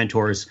comes to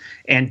mentors,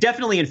 and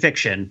definitely in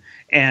fiction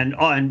and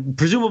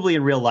presumably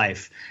in real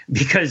life,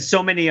 because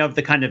so many of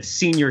the kind of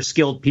senior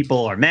skilled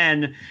people are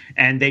men,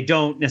 and they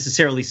don't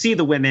necessarily see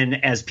the women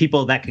as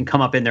people that can come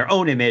up in their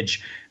own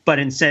image, but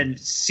instead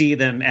see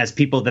them as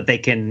people that they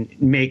can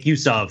make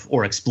use of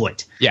or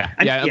exploit.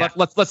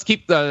 Let's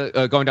keep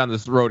going down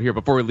this road here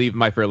before we leave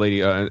My Fair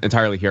Lady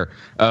entirely here.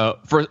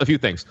 For a few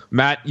things,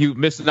 Matt, you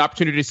missed an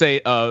opportunity to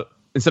say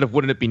instead of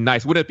wouldn't it be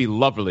nice, wouldn't it be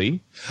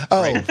lovely?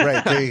 Oh,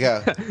 right. There you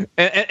go.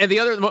 and the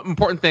other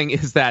important thing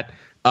is that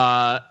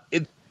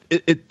it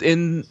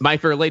in My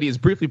Fair Lady is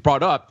briefly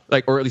brought up,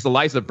 or at least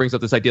Eliza brings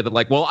up this idea that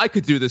well, I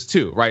could do this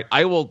too, right?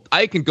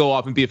 I can go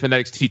off and be a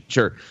phonetics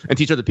teacher and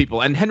teach other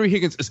people. And Henry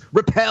Higgins is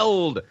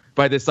repelled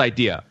by this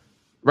idea,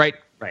 right?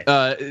 Right.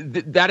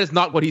 That is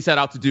not what he set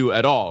out to do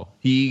at all.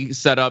 He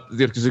set up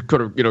because it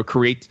could have,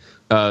 create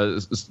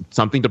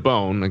something to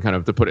bone, and kind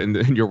of to put it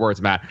in your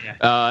words, Matt.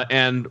 Yeah.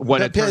 And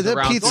when it turns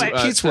around,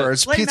 Pete's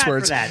words.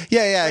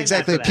 Yeah,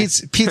 exactly.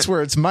 Pete's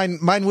words.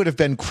 Mine would have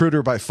been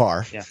cruder by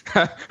far. Yeah.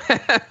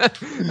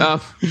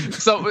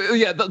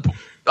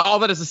 All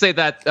that is to say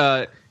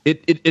that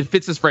it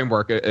fits this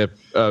framework.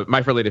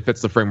 My Fair Lady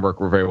fits the framework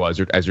very well as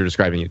you're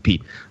describing it,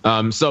 Pete.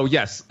 So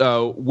yes,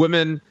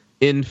 women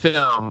in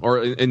film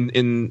or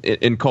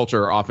in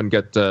culture often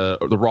get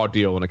the raw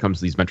deal when it comes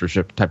to these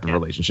mentorship type of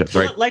relationships,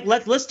 right?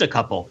 Let's list a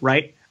couple,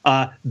 right?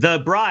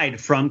 The bride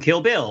from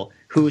Kill Bill,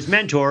 whose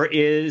mentor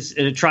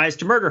tries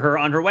to murder her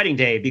on her wedding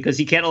day because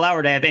he can't allow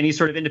her to have any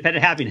sort of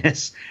independent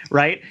happiness,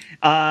 right?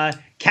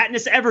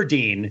 Katniss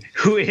Everdeen,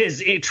 who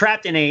is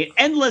trapped in an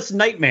endless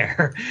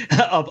nightmare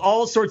of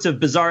all sorts of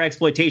bizarre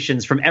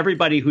exploitations from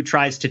everybody who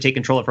tries to take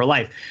control of her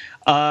life.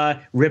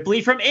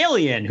 Ripley from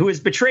Alien, who is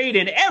betrayed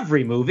in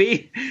every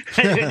movie,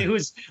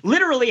 who's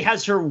literally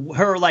has her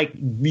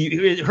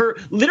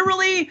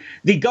literally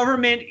the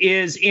government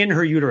is in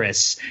her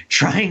uterus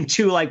trying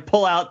to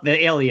pull out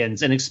the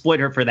aliens and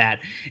exploit her for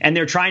that. And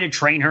they're trying to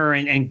train her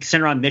and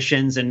send her on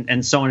missions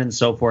and so on and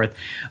so forth.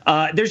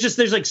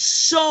 There's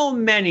so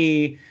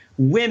many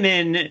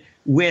women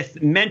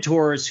with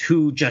mentors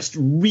who just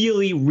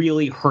really,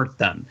 really hurt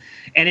them.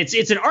 And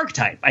it's an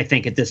archetype, I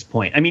think, at this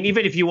point. I mean,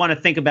 even if you want to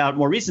think about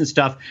more recent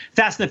stuff,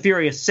 Fast and the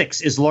Furious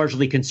 6 is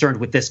largely concerned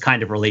with this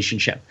kind of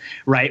relationship,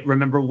 right?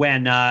 Remember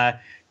when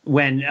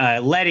when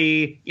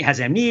Letty has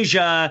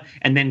amnesia,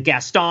 and then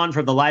Gaston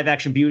from the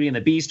live-action Beauty and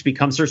the Beast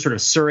becomes her sort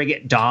of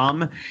surrogate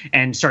dom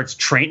and starts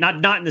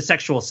not in the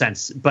sexual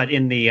sense, but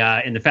in the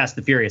Fast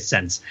and the Furious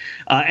sense,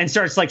 and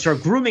starts like sort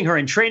of grooming her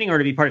and training her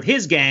to be part of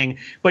his gang.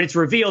 But it's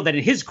revealed that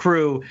in his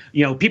crew,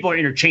 people are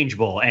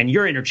interchangeable, and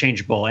you're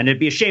interchangeable, and it'd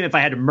be a shame if I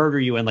had to murder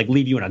you and like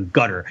leave you in a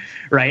gutter,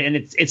 right? And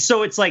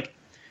it's like,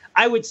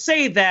 I would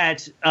say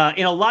that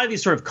in a lot of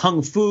these sort of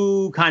kung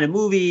fu kind of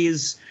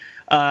movies,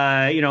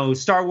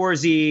 Star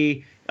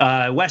Wars-y,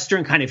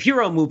 Western kind of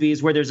hero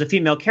movies where there's a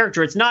female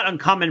character, it's not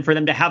uncommon for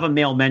them to have a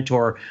male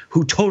mentor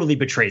who totally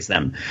betrays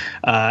them.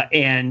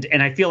 And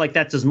I feel like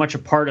that's as much a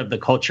part of the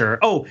culture.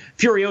 Oh,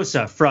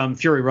 Furiosa from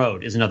Fury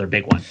Road is another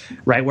big one,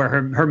 right? Where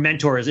her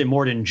mentor is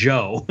Immortan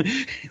Joe,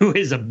 who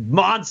is a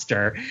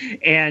monster.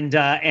 And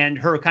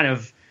her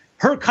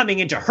coming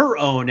into her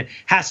own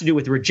has to do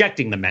with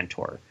rejecting the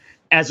mentor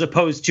as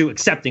opposed to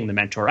accepting the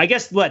mentor. I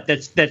guess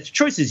that's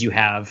choices you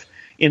have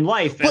in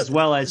life as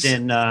well as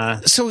in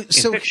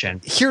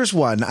fiction. Here's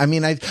one. I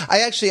mean, I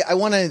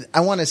want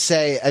to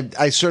say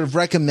I sort of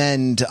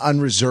recommend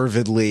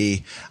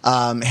unreservedly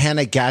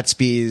Hannah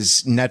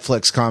Gatsby's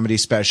Netflix comedy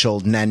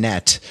special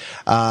Nanette,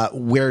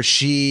 where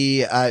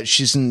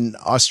she's an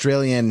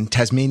Australian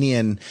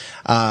Tasmanian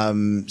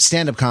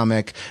stand-up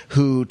comic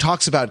who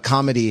talks about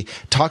comedy,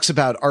 talks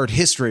about art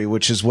history,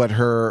 which is what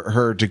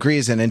her degree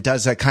is in, and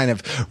does a kind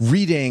of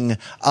reading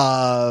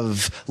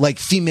of like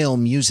female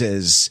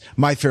muses,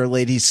 My Fair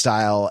Lady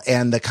style,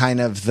 and the kind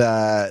of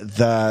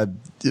the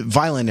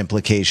violent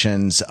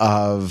implications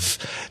of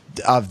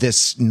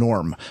this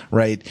norm,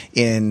 right,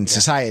 in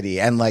society.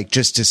 And like,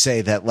 just to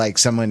say that like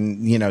someone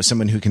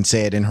who can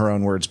say it in her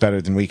own words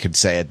better than we could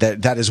say it,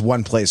 that is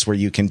one place where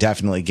you can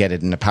definitely get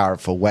it in a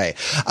powerful way.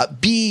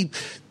 Be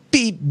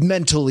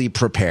mentally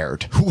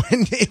prepared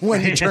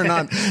when you turn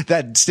on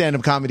that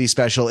stand-up comedy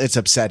special. It's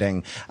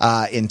upsetting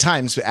at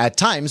times,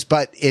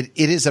 but it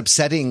is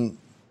upsetting,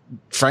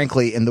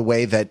 frankly, in the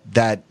way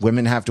that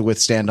women have to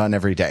withstand on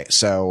every day.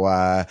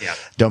 So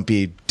don't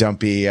be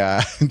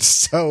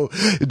so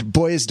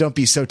boys, don't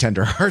be so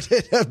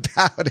tenderhearted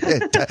about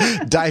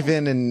it. dive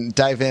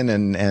in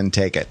and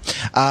take it.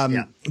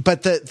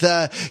 But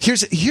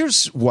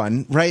here's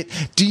one, right?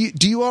 Do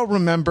you all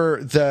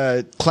remember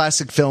the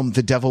classic film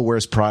The Devil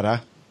Wears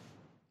Prada?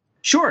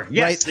 Sure.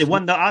 Yes, right? It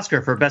won the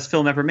Oscar for best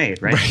film ever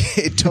made. Right.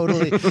 It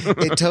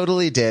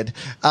totally did.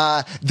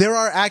 There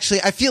are actually,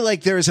 I feel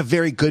like there is a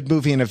very good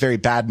movie and a very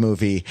bad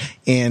movie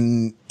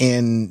in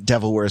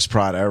Devil Wears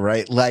Prada,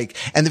 right? Like,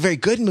 and the very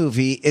good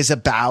movie is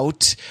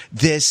about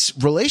this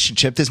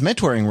relationship, this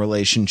mentoring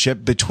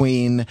relationship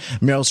between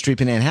Meryl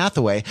Streep and Anne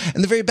Hathaway.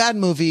 And the very bad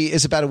movie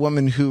is about a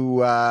woman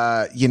who,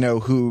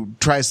 who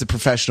tries the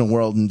professional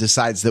world and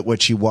decides that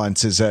what she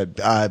wants is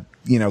a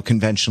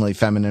conventionally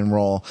feminine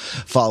role,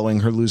 following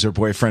her loser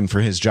boyfriend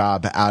for his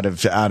job out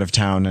of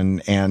town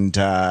and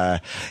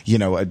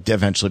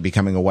eventually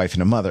becoming a wife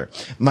and a mother.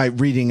 My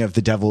reading of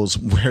The Devil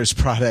Wears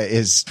Prada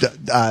is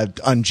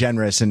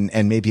ungenerous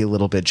and maybe a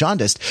little bit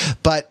jaundiced,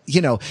 but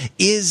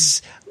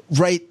is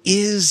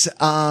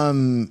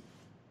Meryl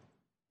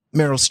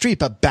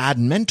Streep a bad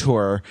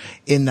mentor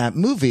in that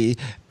movie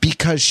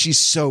because she's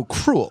so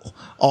cruel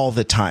all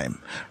the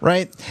time,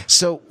 right?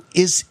 So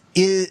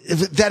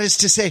that is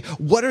to say,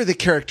 what are the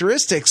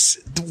characteristics?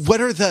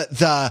 What are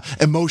the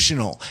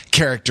emotional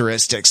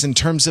characteristics in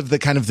terms of the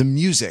kind of the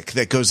music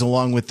that goes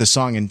along with the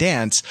song and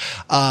dance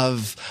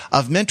of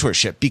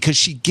mentorship? Because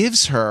she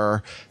gives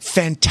her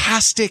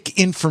fantastic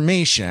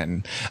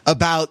information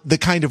about the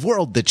kind of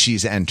world that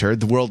she's entered,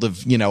 the world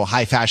of,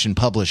 high fashion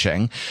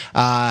publishing,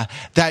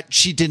 that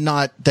she did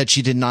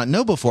not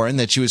know before, and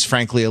that she was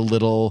frankly a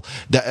little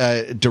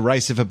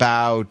derisive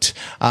about,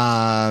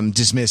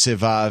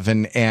 dismissive of,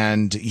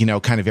 and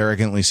kind of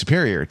arrogantly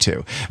superior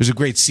to. There's a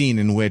great scene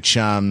in which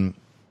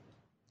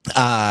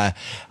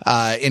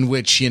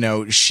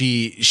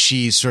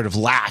she sort of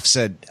laughs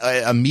at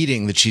a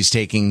meeting that she's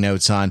taking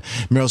notes on.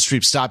 Meryl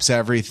Streep stops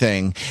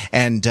everything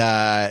and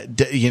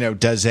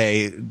does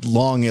a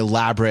long,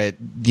 elaborate,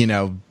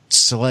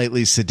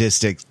 slightly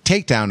sadistic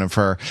takedown of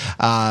her.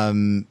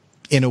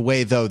 In a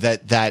way, though,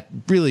 that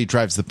really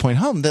drives the point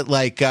home that,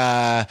 like,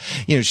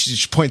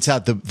 she points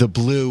out the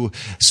blue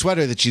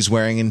sweater that she's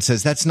wearing and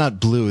says, that's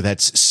not blue,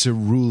 that's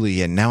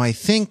cerulean. Now, I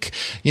think,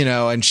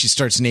 and she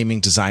starts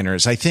naming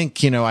designers. I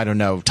think, I don't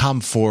know,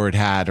 Tom Ford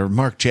had, or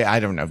Marc J. I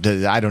don't know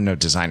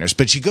designers,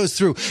 but she goes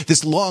through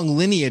this long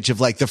lineage of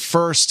like the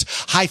first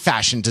high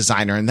fashion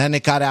designer. And then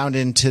it got out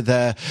into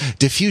the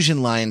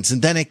diffusion lines.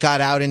 And then it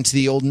got out into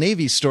the Old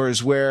Navy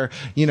stores where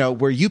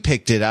you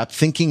picked it up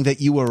thinking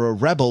that you were a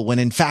rebel when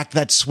in fact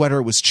that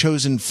sweater was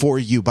chosen for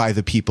you by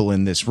the people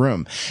in this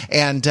room.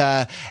 And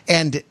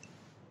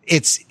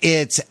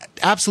it's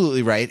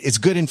absolutely right. It's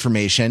good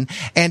information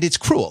and it's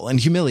cruel and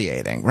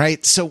humiliating,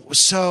 right?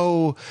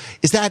 So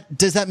does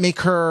that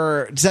make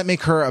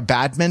her a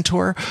bad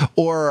mentor,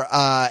 or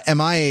am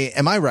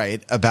I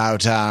right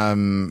about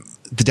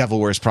The Devil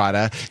Wears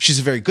Prada. She's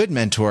a very good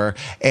mentor,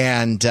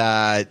 and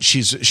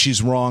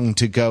she's wrong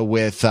to go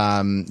with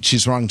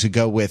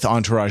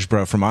Entourage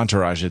Bro from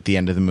Entourage at the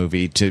end of the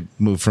movie to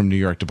move from New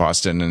York to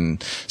Boston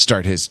and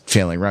start his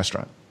failing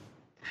restaurant.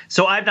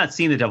 So I've not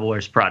seen The Devil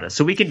Wears Prada.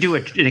 So we could do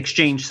an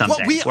exchange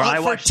someday.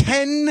 Well,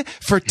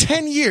 for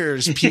 10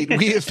 years, Pete,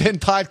 we have been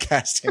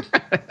podcasting.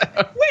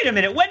 Wait a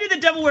minute. When did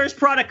The Devil Wears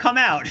Prada come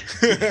out?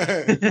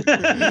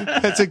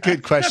 That's a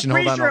good question. I'm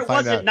pretty Hold on, sure I'll it find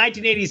wasn't out.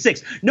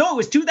 1986. No, it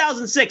was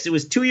 2006. It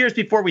was 2 years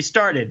before we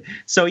started.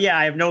 So yeah,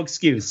 I have no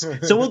excuse.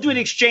 So we'll do an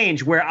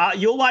exchange where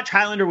you'll watch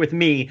Highlander with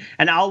me,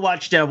 and I'll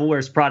watch Devil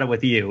Wears Prada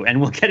with you, and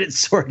we'll get it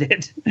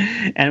sorted.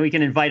 And we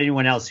can invite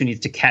anyone else who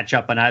needs to catch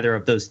up on either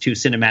of those two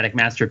cinematic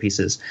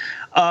masterpieces.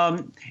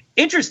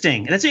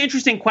 Interesting. That's an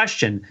interesting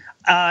question.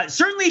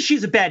 Certainly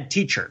she's a bad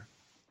teacher,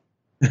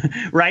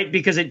 right?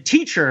 Because a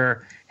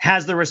teacher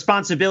has the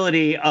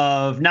responsibility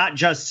of not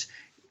just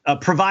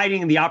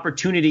providing the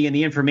opportunity and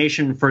the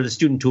information for the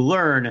student to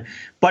learn,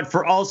 but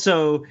for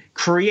also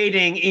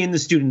creating in the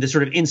student this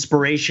sort of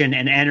inspiration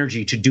and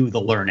energy to do the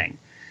learning.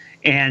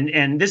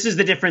 And this is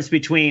the difference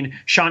between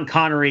Sean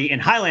Connery in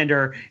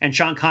Highlander and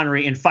Sean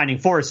Connery in Finding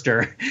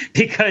Forrester,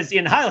 because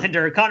in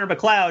Highlander, Connor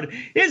McLeod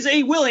is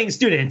a willing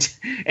student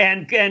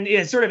and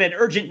is sort of an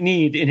urgent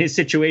need in his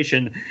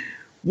situation,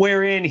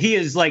 wherein he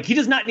is like, he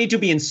does not need to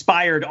be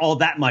inspired all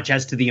that much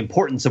as to the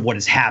importance of what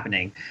is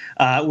happening.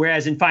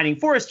 Whereas in Finding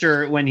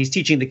Forrester, when he's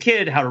teaching the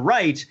kid how to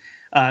write,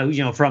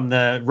 from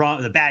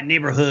the bad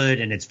neighborhood,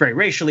 and it's very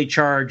racially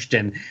charged,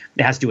 and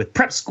it has to do with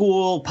prep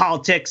school,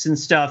 politics and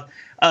stuff.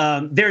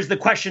 There's the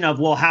question of,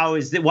 well,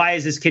 why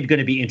is this kid going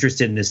to be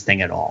interested in this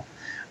thing at all?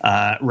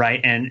 Right.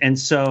 And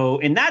so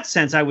in that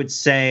sense, I would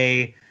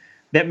say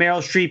that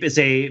Meryl Streep is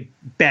a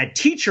bad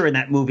teacher in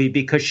that movie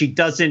because she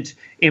doesn't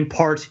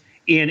impart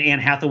in Anne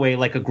Hathaway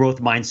like a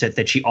growth mindset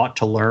that she ought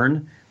to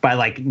learn by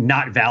like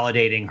not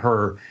validating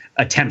her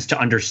attempts to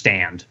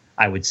understand,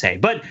 I would say.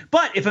 But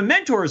if a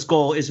mentor's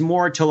goal is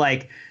more to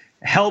like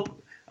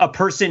help a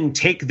person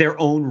take their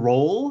own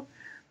role,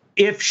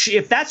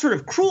 if that sort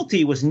of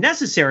cruelty was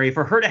necessary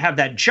for her to have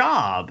that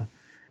job,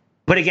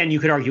 but again, you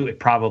could argue it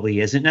probably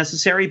isn't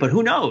necessary, but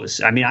who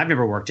knows? I mean, I've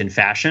never worked in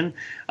fashion.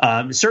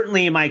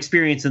 Certainly in my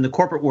experience in the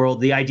corporate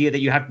world, the idea that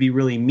you have to be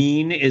really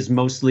mean is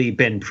mostly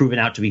been proven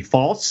out to be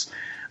false.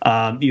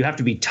 You have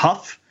to be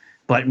tough,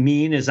 but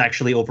mean is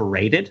actually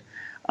overrated.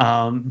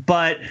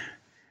 But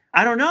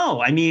I don't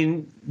know. I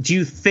mean, do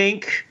you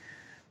think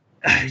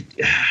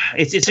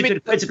it's a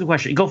good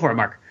question? Go for it,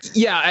 Mark.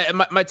 Yeah,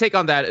 my take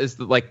on that is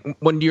that, like,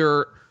 when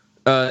you're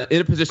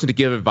in a position to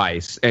give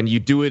advice and you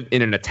do it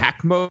in an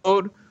attack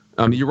mode,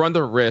 you run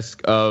the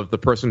risk of the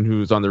person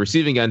who's on the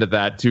receiving end of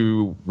that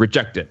to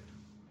reject it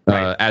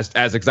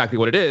as exactly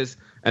what it is,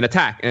 an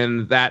attack.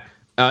 And that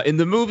in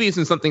the movies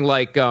and something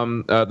like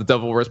The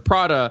Devil Wears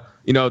Prada,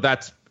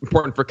 that's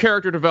important for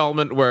character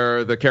development,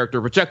 where the character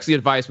rejects the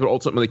advice but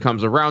ultimately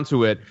comes around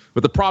to it.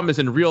 But the problem is,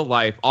 in real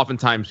life,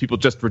 oftentimes people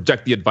just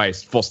reject the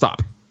advice full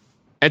stop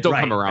and don't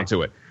come around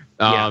to it.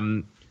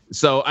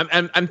 So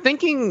I'm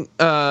thinking,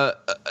 but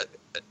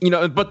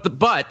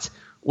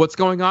what's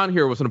going on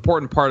here was an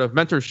important part of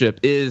mentorship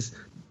is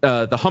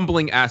the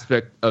humbling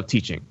aspect of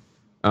teaching.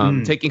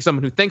 Taking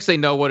someone who thinks they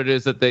know what it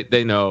is that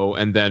they know,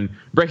 and then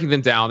breaking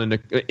them down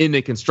in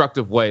a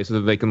constructive way so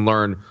that they can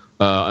learn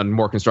on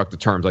more constructive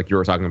terms, like you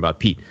were talking about,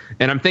 Pete.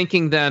 And I'm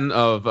thinking then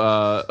of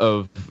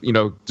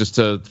just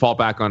to fall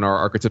back on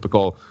our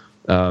archetypical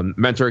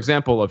mentor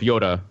example of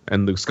Yoda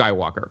and Luke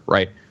Skywalker,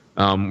 right?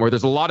 Where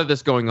there's a lot of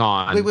this going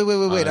on.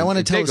 Wait! I want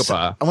to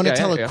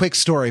tell a quick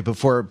story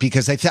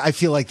because I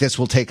feel like this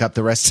will take up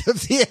the rest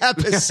of the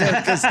episode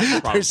because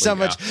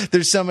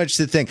there's so much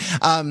to think.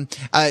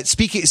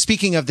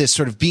 Speaking of this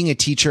sort of being a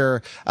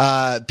teacher,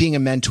 being a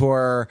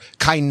mentor,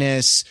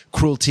 kindness,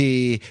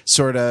 cruelty,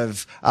 sort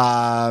of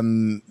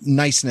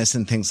niceness,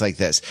 and things like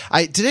this.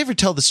 Did I ever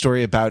tell the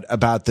story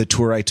about the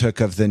tour I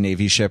took of the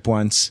Navy ship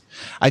once?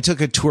 I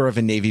took a tour of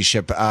a Navy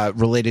ship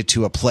related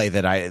to a play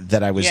that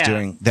I was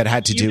doing that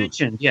had to do.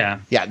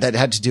 That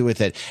had to do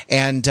with it.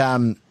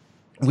 And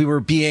we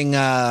were being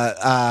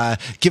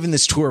given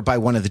this tour by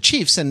one of the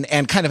chiefs,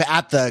 and kind of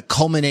at the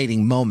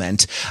culminating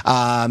moment,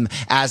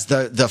 as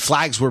the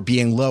flags were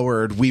being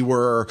lowered, we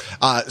were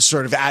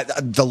sort of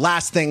at the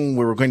last thing.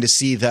 We were going to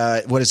see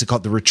what is it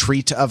called, the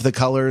retreat of the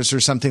colors or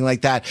something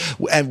like that,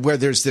 and where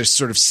there's this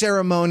sort of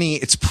ceremony.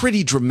 It's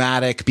pretty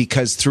dramatic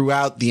because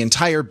throughout the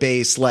entire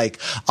base, like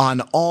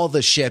on all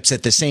the ships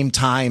at the same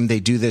time, they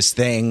do this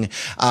thing.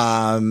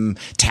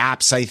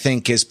 Taps, I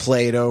think, is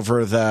played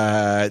over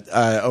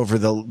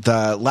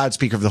the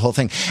loudspeaker of the whole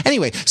thing.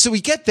 Anyway, so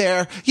we get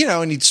there,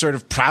 and he sort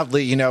of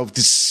proudly,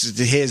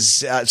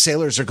 his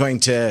sailors are going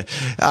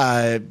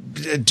to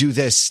do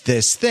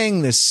this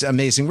thing, this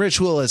amazing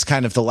ritual as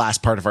kind of the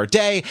last part of our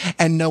day,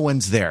 and no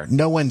one's there.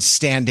 No one's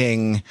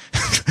standing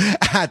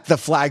at the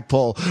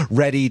flagpole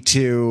ready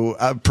to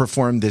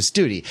perform this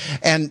duty.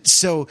 And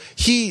so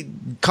he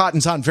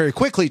cottons on very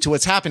quickly to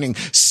what's happening,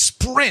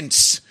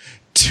 sprints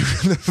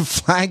to the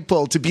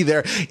flagpole to be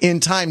there in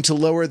time to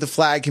lower the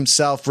flag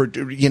himself, or,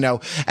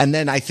 and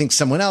then I think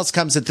someone else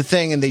comes at the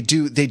thing and they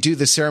do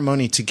the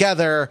ceremony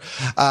together,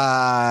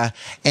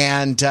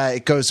 and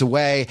it goes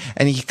away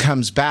and he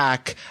comes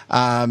back,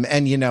 and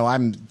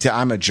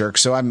I'm a jerk,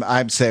 so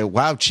I'm saying,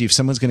 wow, Chief,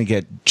 someone's going to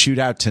get chewed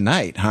out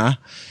tonight, huh?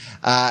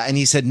 And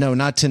he said, no,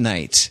 not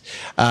tonight.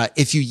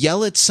 If you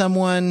yell at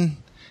someone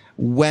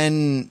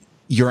when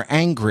you're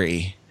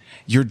angry,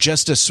 you're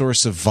just a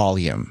source of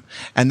volume,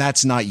 and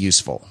that's not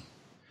useful.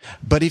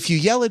 But if you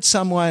yell at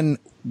someone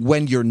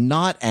when you're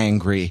not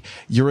angry,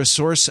 you're a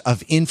source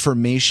of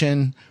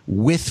information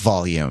with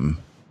volume.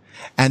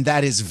 And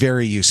that is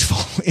very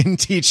useful in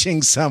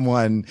teaching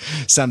someone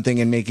something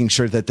and making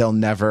sure that they'll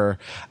never,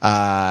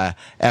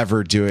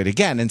 ever do it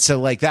again. And so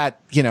like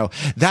that,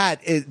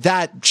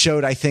 that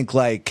showed, I think,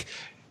 like,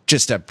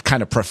 just a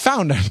kind of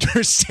profound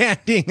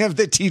understanding of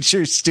the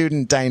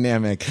teacher-student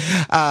dynamic,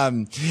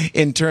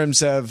 in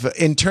terms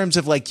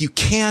of like, you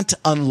can't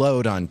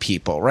unload on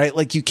people, right?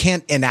 Like, you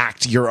can't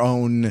enact your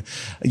own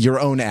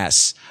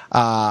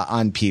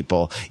on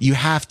people. You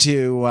have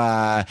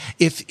to,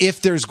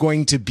 if there's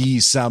going to be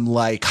some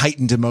like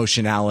heightened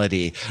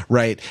emotionality,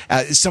 right?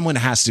 Someone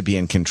has to be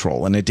in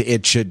control, and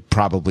it should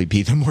probably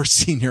be the more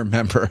senior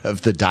member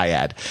of the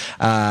dyad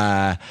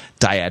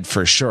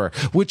for sure.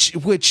 Which,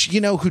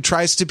 who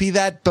tries to be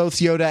that, both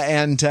Yoda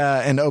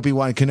and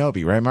Obi-Wan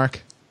Kenobi, right,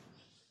 Mark?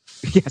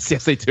 Yes,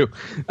 they do.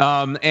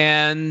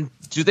 And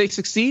do they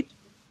succeed?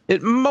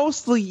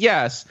 Mostly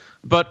yes,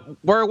 but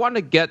where I want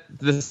to get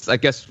this, I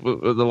guess,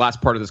 the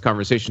last part of this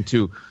conversation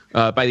to,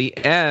 by the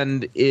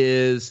end,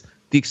 is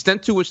the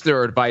extent to which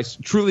their advice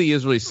truly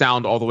is really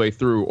sound all the way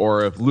through,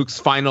 or if Luke's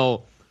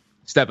final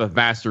step of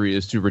mastery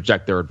is to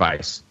reject their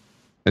advice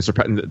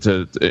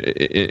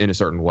in a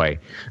certain way.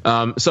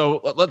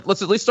 So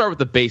let's at least start with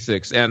the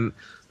basics. And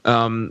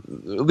at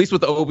least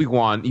with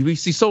Obi-Wan, we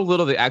see so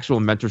little of the actual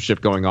mentorship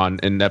going on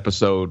in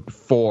episode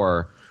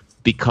 4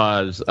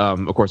 because,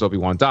 of course,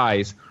 Obi-Wan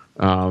dies.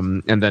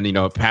 And then,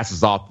 it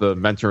passes off the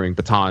mentoring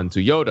baton to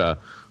Yoda,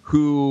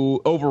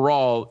 who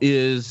overall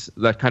is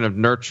that kind of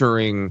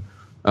nurturing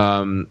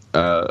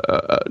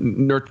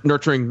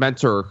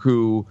mentor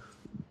who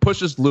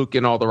pushes Luke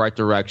in all the right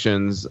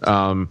directions,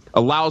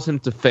 allows him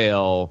to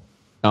fail,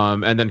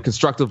 and then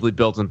constructively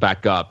builds him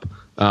back up.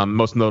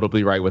 Most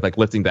notably, right, with like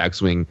lifting the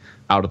X-Wing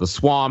out of the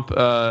swamp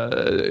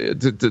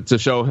to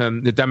show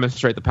him, to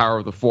demonstrate the power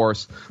of the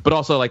Force, but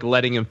also like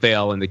letting him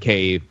fail in the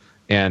cave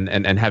and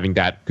having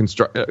that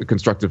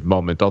constructive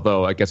moment.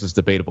 Although I guess it's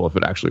debatable if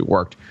it actually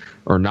worked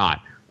or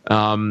not.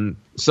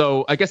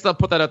 So I guess I'll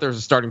put that out there as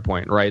a starting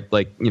point, right?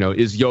 Like,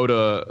 is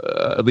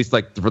Yoda, at least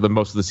like for the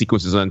most of the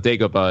sequences on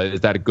Dagobah,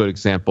 is that a good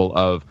example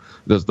of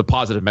the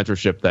positive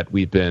mentorship that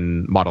we've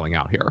been modeling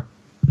out here?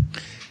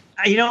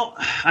 I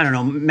don't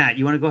know, Matt,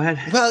 you want to go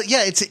ahead? Well,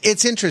 yeah,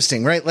 it's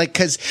interesting, right? Like,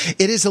 cause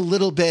it is a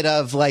little bit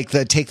of like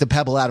the take the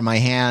pebble out of my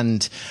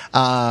hand,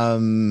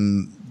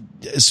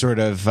 sort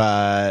of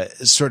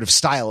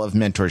style of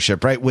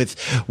mentorship, right? With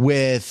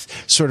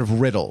sort of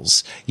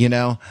riddles,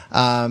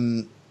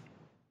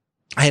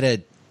 I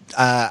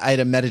had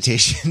a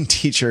meditation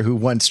teacher who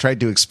once tried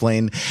to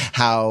explain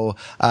how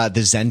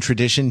the Zen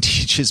tradition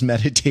teaches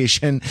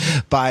meditation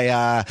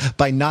by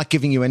not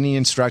giving you any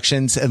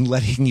instructions and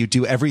letting you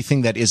do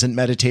everything that isn't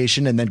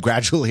meditation, and then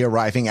gradually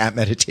arriving at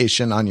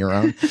meditation on your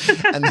own.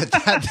 And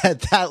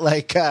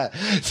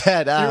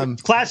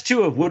class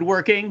 2 of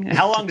woodworking.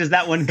 How long does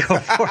that one go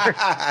for?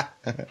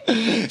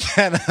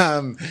 And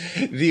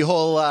the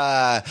whole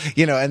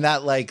and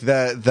that like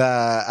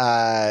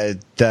the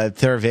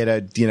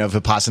Theravada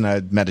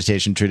Vipassana meditation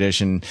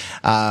tradition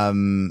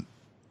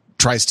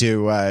tries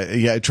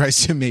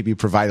to maybe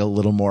provide a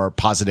little more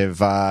positive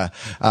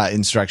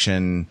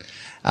instruction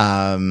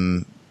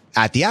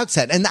at the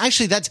outset. And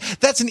actually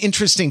that's an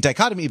interesting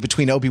dichotomy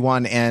between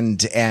Obi-Wan and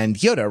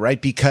Yoda,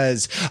 right?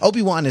 Because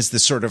Obi-Wan is the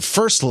sort of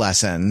first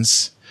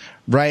lessons,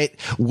 right?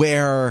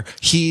 Where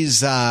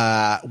he's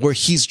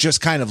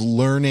just kind of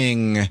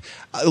learning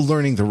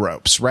the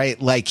ropes,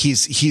 right? Like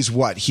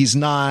he's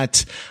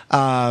not,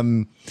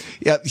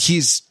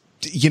 he's,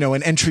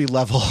 an entry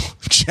level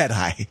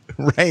Jedi,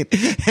 right?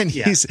 And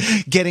he's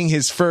getting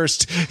his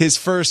first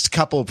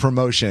couple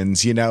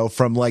promotions,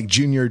 from like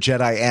junior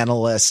Jedi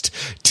analyst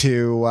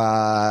to,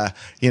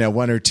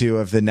 one or two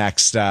of the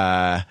next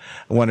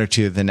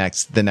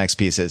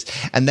pieces.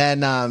 And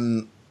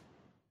then,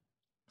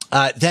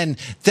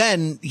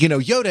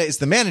 Yoda is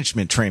the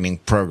management training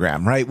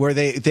program, right? Where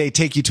they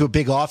take you to a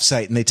big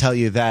offsite and they tell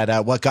you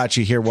that, what got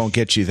you here won't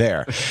get you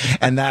there.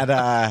 And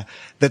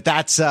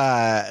that's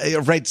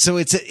right.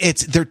 So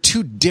they're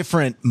two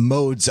different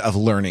modes of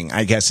learning,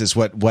 I guess, is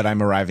what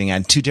I'm arriving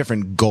at. Two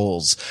different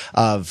goals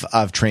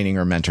of training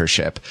or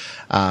mentorship.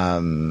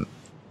 I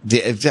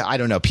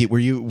don't know, Pete,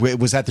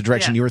 was that the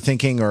direction you were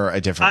thinking, or a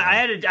different?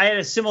 I had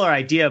a similar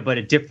idea, but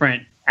a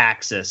different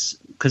axis,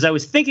 because I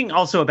was thinking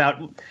also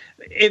about,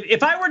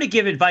 if I were to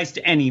give advice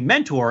to any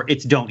mentor,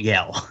 it's don't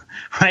yell,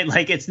 right?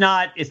 Like it's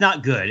not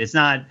good. It's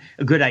not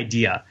a good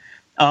idea.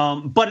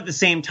 But at the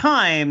same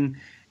time,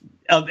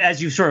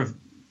 as you sort of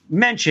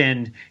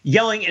mentioned,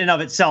 yelling in and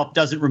of itself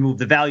doesn't remove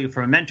the value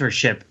from a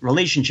mentorship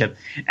relationship.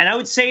 And I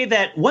would say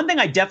that one thing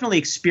I definitely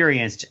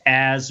experienced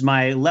as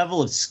my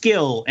level of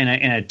skill in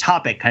a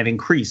topic kind of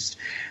increased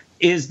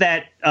is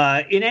that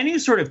in any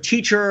sort of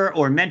teacher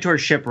or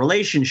mentorship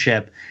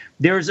relationship,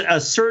 there's a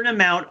certain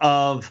amount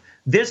of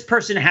this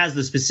person has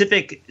the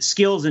specific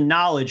skills and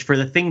knowledge for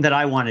the thing that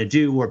I want to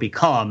do or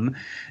become,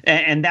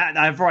 and that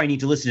therefore I need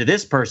to listen to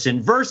this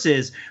person,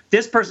 versus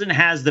this person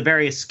has the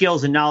various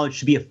skills and knowledge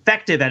to be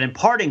effective at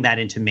imparting that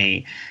into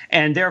me,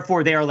 and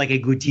therefore they are like a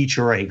good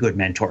teacher or a good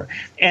mentor.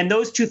 And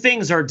those two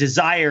things are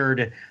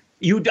desired.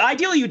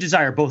 Ideally, you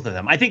desire both of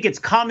them. I think it's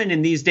common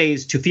in these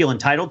days to feel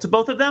entitled to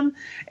both of them,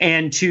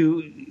 and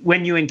to,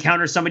 when you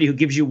encounter somebody who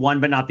gives you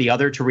one but not the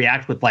other, to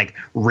react with like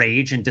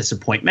rage and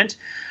disappointment,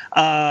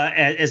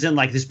 as in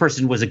like this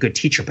person was a good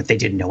teacher but they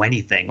didn't know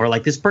anything, or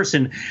like this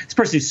person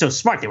who's so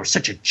smart, they were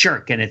such a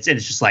jerk, and it's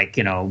just like,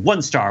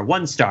 1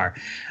 star.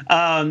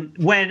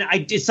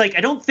 It's like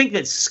I don't think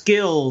that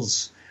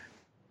skills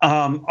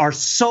are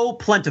so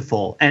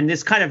plentiful, and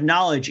this kind of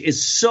knowledge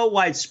is so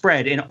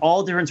widespread in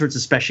all different sorts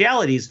of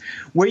specialities,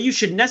 where you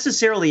should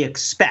necessarily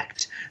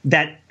expect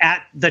that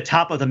at the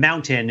top of the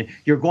mountain,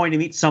 you're going to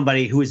meet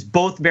somebody who is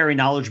both very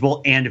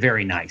knowledgeable and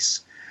very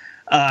nice.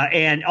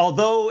 And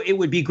although it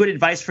would be good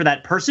advice for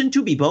that person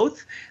to be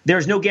both,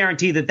 there's no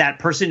guarantee that that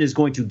person is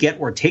going to get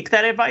or take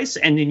that advice.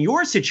 And in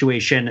your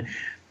situation,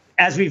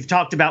 as we've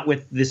talked about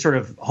with this sort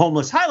of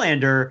homeless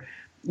Highlander,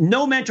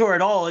 no mentor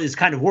at all is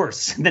kind of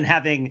worse than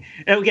having,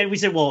 again, we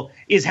said, well,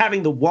 is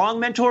having the wrong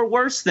mentor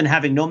worse than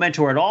having no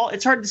mentor at all?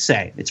 It's hard to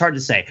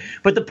say.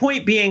 But the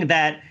point being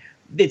that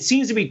it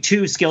seems to be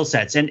two skill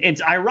sets. And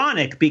it's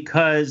ironic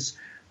because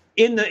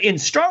in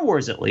Star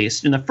Wars, at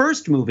least, in the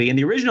first movie, in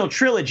the original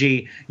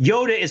trilogy,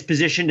 Yoda is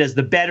positioned as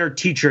the better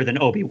teacher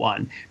than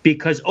Obi-Wan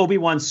because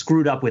Obi-Wan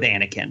screwed up with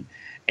Anakin.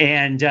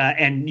 And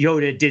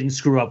Yoda didn't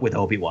screw up with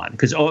Obi-Wan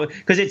because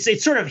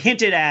it's sort of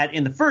hinted at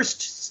in the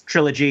first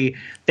trilogy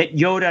that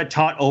Yoda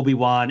taught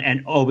Obi-Wan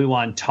and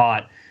Obi-Wan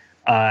taught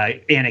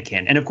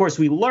Anakin. And of course,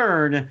 we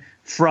learn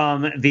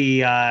from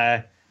the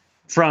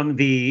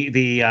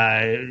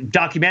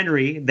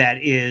documentary that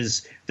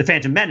is The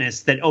Phantom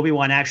Menace that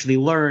Obi-Wan actually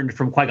learned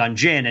from Qui-Gon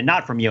Jinn and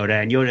not from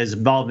Yoda, and Yoda's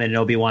involvement in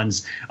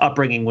Obi-Wan's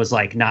upbringing was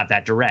like not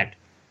that direct.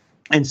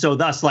 And so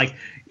thus, like,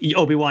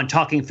 Obi-Wan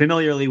talking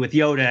familiarly with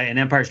Yoda in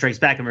Empire Strikes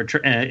Back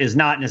is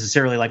not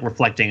necessarily like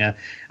reflecting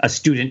a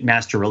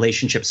student-master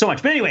relationship so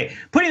much. But anyway,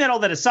 putting all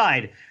that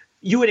aside,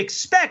 you would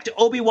expect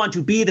Obi-Wan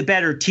to be the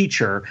better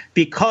teacher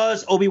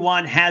because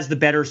Obi-Wan has the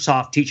better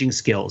soft teaching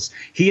skills.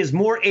 He is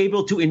more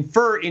able to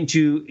infer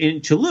into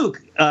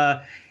Luke,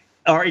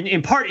 or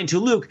impart into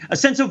Luke a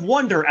sense of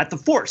wonder at the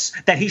Force,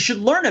 that he should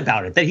learn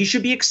about it, that he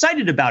should be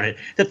excited about it,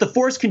 that the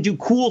Force can do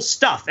cool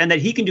stuff and that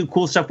he can do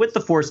cool stuff with the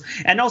Force.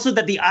 And also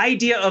that the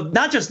idea of,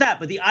 not just that,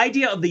 but the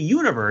idea of the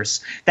universe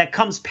that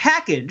comes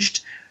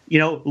packaged,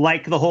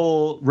 like the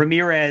whole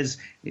Ramirez,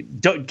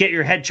 don't get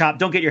your head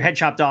chopped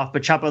off,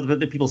 but chop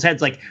other people's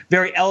heads, like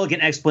very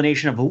elegant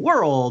explanation of the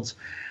world.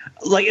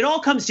 Like, it all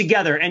comes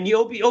together, and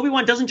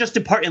Obi-Wan doesn't just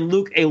impart in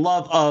Luke a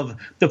love of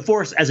the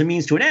Force as a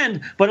means to an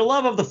end, but a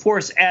love of the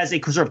Force as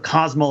a sort of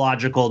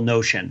cosmological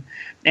notion.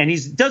 And he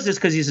does this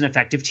because he's an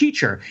effective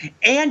teacher.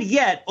 And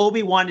yet,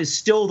 Obi-Wan is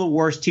still the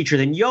worse teacher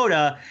than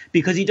Yoda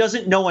because he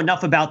doesn't know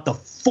enough about the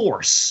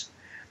Force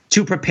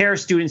to prepare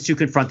students to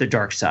confront the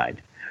dark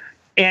side.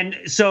 And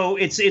so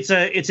it's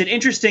an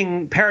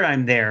interesting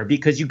paradigm there,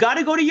 because you got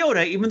to go to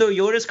Yoda, even though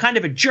Yoda's kind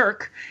of a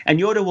jerk and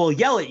Yoda will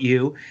yell at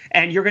you,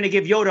 and you're going to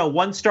give Yoda a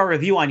 1-star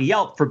review on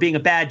Yelp for being a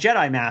bad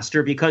Jedi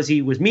Master because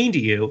he was mean to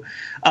you.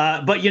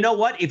 But you know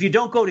what? If you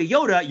don't go to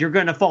Yoda, you're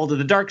going to fall to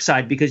the dark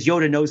side because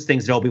Yoda knows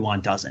things that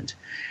Obi-Wan doesn't.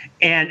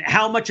 And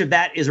how much of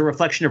that is a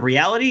reflection of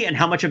reality and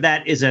how much of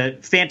that is a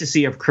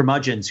fantasy of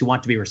curmudgeons who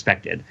want to be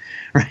respected,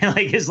 right?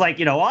 Like, it's like,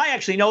 I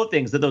actually know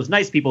things that those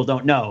nice people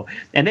don't know,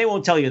 and they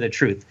won't tell you the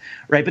truth,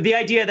 right? But the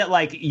idea that,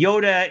 like,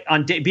 Yoda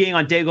being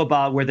on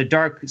Dagobah, where the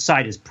dark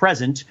side is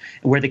present,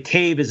 where the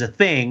cave is a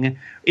thing,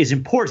 is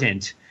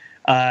important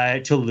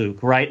to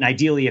Luke, right? And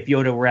ideally, if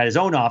Yoda were at his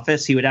own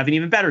office, he would have an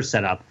even better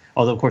setup.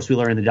 Although, of course, we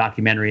learn in the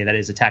documentary that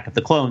is Attack of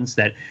the Clones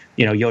that,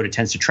 Yoda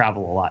tends to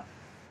travel a lot.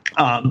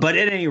 But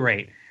at any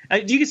rate,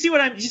 do you see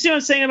what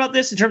I'm saying about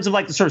this in terms of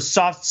like the sort of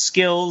soft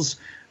skills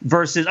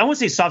versus, I won't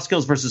say soft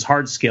skills versus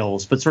hard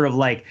skills, but sort of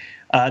like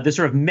the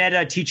sort of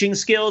meta teaching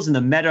skills and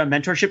the meta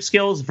mentorship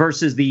skills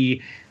versus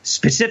the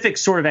specific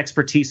sort of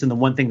expertise in the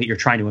one thing that you're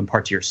trying to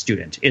impart to your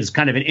student is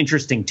kind of an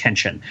interesting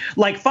tension.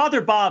 Like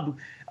Father Bob,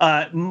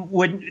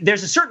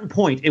 there's a certain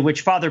point in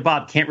which Father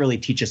Bob can't really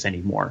teach us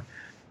anymore.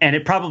 And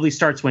it probably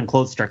starts when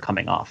clothes start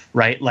coming off,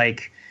 right?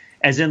 Like,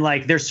 as in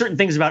like there's certain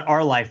things about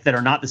our life that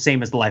are not the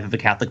same as the life of a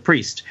Catholic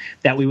priest,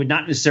 that we would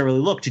not necessarily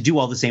look to do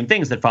all the same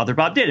things that Father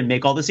Bob did and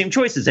make all the same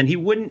choices. And he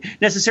wouldn't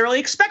necessarily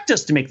expect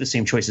us to make the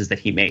same choices that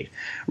he made,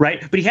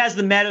 right? But he has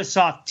the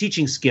meta-soft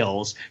teaching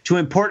skills to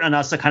import on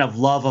us a kind of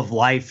love of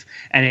life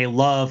and a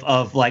love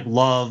of like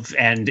love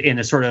and in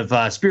a sort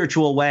of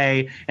spiritual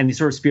way and these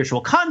sort of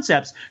spiritual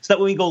concepts, so that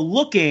when we go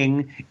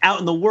looking out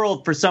in the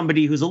world for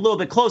somebody who's a little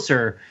bit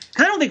closer,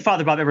 because I don't think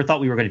Father Bob ever thought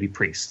we were going to be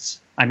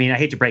priests. I mean, I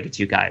hate to break it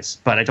to you guys,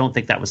 but I don't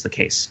think that was the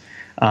case.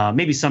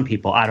 Maybe some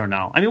people, I don't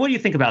know. I mean, what do you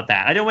think about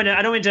that? I don't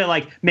want to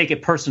like make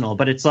it personal,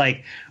 but it's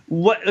like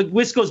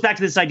this goes back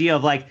to this idea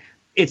of like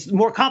it's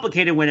more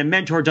complicated when a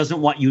mentor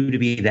doesn't want you to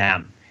be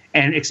them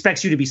and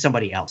expects you to be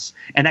somebody else,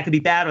 and that can be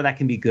bad or that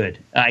can be good.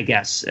 I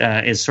guess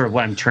is sort of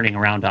what I'm turning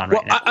around on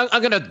right now.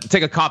 I'm going to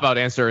take a cop-out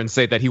answer and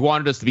say that he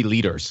wanted us to be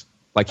leaders,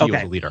 like he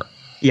was a leader.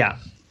 Yeah.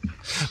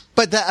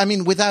 But that, I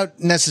mean, without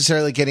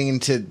necessarily getting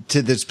into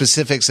the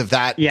specifics of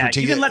that. Yeah,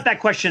 you can let that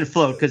question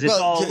float because it's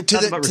all to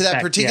that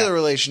particular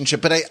relationship.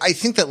 But I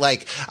think that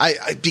like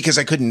I because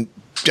I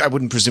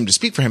wouldn't presume to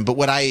speak for him. But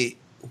what I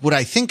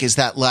think is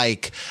that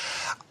like.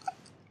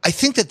 I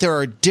think that there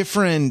are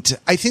different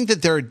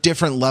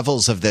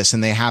levels of this,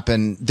 and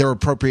they're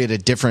appropriate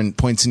at different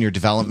points in your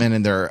development,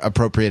 and they're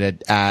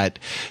appropriate at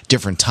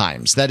different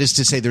times. That is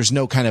to say, there's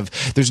no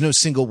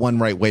single one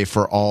right way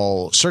for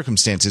all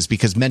circumstances,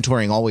 because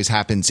mentoring always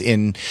happens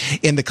in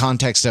the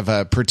context of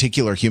a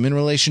particular human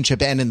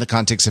relationship and in the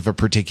context of a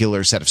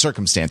particular set of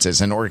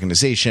circumstances, an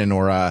organization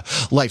or a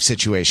life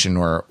situation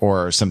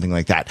or something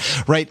like that.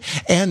 Right.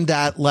 And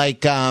that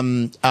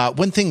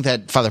one thing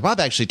that Father Bob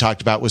actually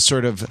talked about was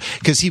sort of,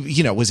 because he,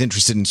 was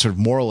interested in sort of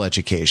moral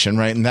education,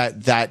 right? And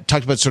that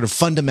talked about sort of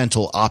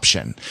fundamental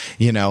option,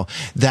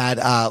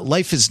 that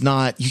life is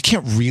not, you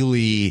can't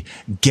really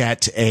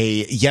get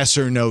a yes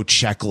or no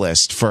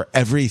checklist for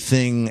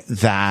everything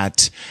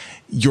that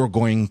you're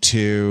going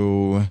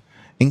to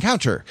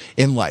encounter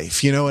in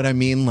life. You know what I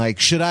mean? Like,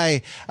 should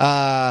I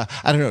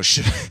don't know,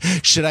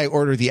 should I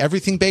order the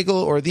everything bagel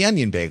or the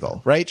onion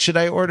bagel, right? Should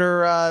I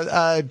order,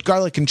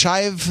 garlic and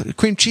chive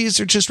cream cheese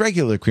or just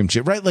regular cream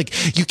cheese, right?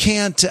 Like, you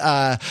can't,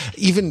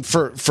 even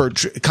for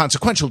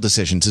consequential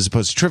decisions as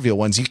opposed to trivial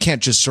ones, you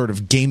can't just sort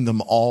of game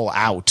them all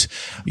out,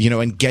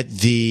 and get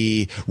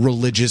the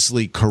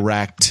religiously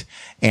correct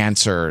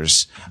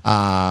answers,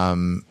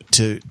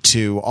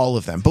 to all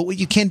of them. But what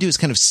you can do is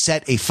kind of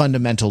set a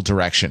fundamental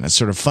direction, a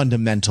sort of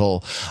fundamental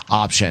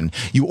option.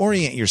 You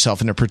orient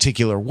yourself in a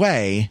particular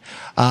way,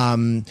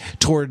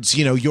 towards,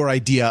 your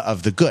idea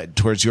of the good,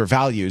 towards your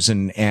values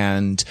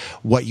and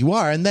what you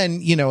are. And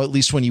then, at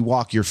least when you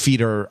walk, your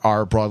feet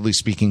are broadly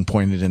speaking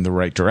pointed in the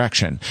right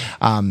direction.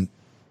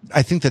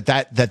 I think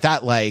that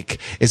like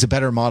is a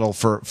better model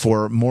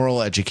for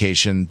moral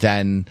education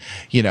than,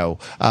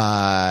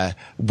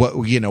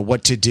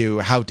 what to do,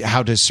 how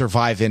to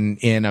survive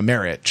in a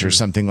marriage or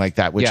something like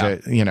that, which,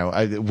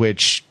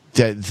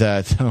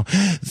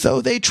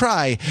 though they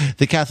try,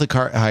 the Catholic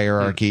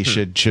hierarchy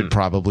should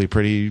probably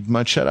pretty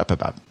much shut up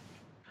about.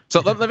 So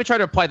let me try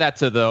to apply that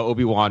to the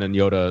Obi-Wan and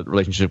Yoda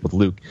relationship with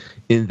Luke,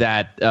 in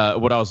that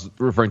what I was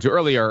referring to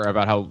earlier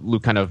about how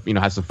Luke kind of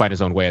has to find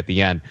his own way at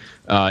the end,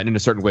 and in a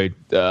certain way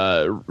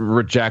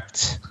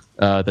reject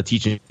the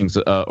teachings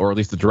or at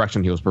least the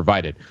direction he was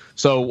provided.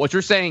 So what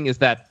you're saying is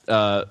that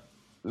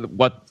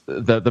what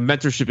the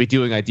mentor should be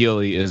doing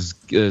ideally is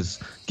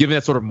giving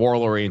that sort of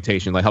moral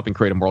orientation, like helping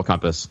create a moral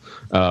compass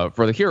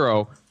for the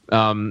hero,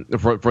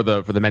 for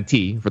the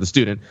mentee, for the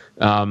student.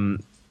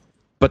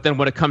 But then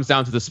when it comes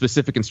down to the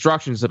specific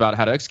instructions about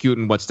how to execute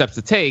and what steps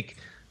to take,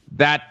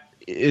 that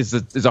is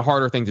a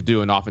harder thing to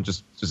do and often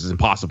just is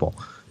impossible.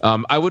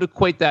 I would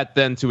equate that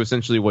then to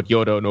essentially what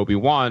Yoda and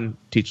Obi-Wan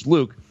teach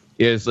Luke,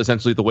 is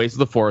essentially the ways of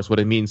the Force, what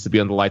it means to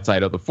be on the light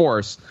side of the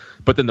Force.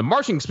 But then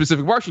the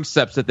specific marching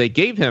steps that they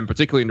gave him,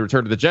 particularly in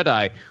Return of the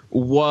Jedi,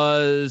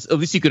 was, at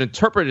least you could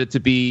interpret it to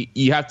be,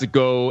 you have to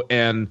go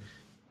and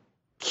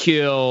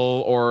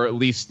kill or at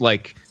least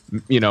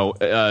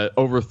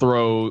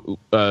overthrow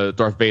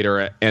Darth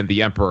Vader and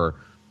the Emperor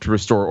to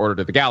restore order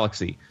to the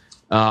galaxy.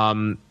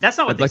 That's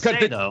not what they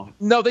say, though.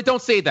 No, they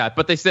don't say that,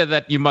 but they said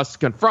that you must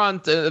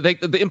confront.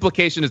 The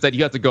implication is that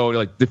you have to go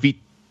to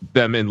defeat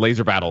them in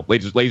laser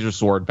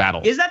sword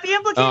battle. Is that the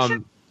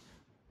implication?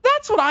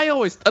 That's what I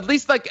always, at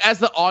least as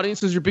the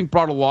audience, as you're being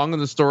brought along in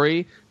the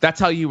story, that's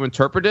how you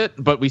interpret it.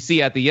 But we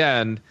see at the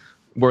end,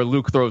 where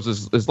Luke throws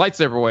his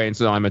lightsaber away and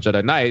says, "I'm a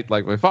Jedi Knight,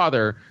 like my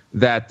father,"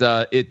 that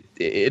it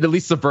at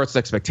least subverts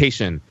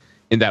expectation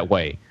in that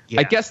way.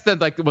 Yeah. I guess then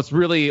what's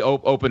really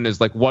open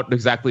is what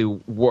exactly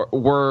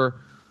were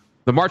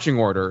the marching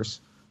orders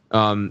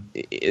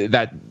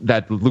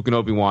that Luke and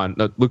Obi-Wan,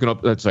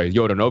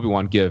 Yoda and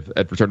Obi-Wan give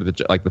at Return of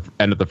the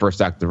end of the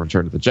first act of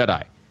Return of the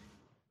Jedi.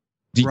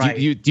 Do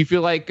you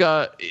feel like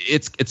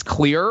it's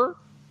clear,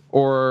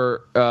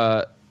 or?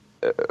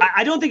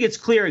 I don't think it's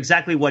clear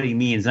exactly what he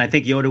means, and I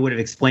think Yoda would have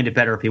explained it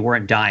better if he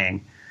weren't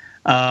dying.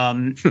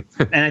 And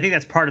I think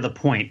that's part of the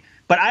point.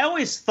 But I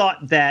always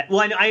thought that,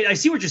 I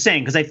see what you're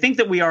saying, because I think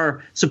that we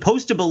are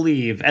supposed to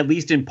believe, at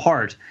least in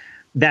part,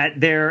 that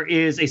there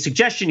is a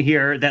suggestion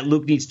here that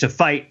Luke needs to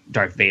fight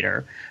Darth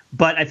Vader.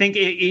 But I think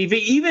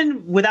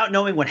even without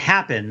knowing what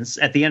happens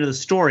at the end of the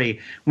story,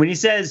 when he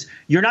says,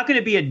 you're not going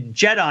to be a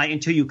Jedi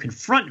until you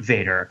confront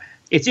Vader,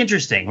 it's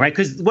interesting, right?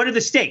 Because what are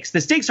the stakes?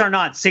 The stakes are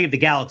not save the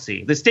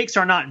galaxy. The stakes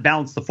are not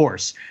balance the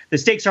Force. The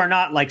stakes are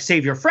not like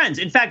save your friends.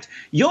 In fact,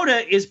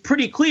 Yoda is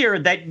pretty clear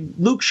that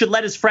Luke should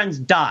let his friends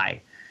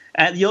die.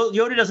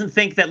 Yoda doesn't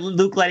think that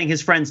Luke letting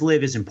his friends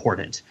live is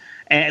important.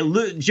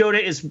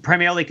 Yoda is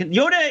primarily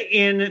Yoda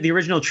in the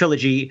original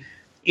trilogy.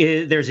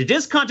 There's a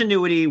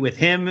discontinuity with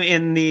him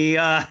in the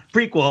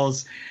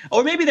prequels,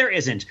 or maybe there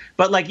isn't.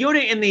 But like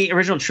Yoda in the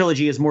original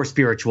trilogy is more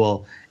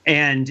spiritual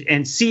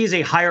and sees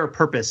a higher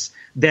purpose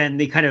than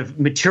the kind of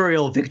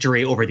material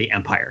victory over the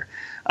Empire.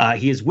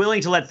 He is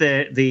willing to let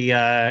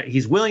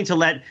he's willing to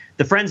let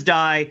the friends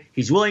die.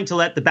 He's willing to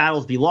let the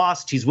battles be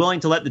lost. He's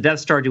willing to let the Death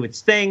Star do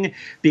its thing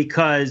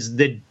because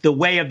the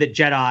way of the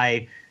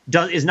Jedi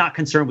is not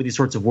concerned with these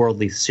sorts of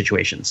worldly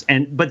situations.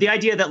 But the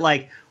idea that,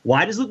 like,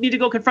 why does Luke need to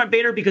go confront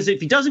Vader? Because if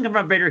he doesn't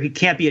confront Vader, he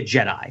can't be a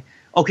Jedi.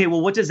 Okay,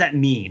 well, what does that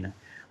mean,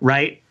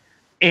 right?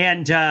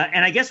 And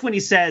I guess when he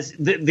says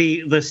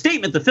the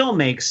statement the film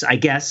makes, I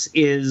guess,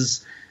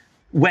 is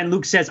when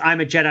Luke says,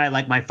 "I'm a Jedi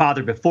like my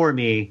father before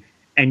me,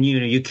 and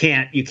you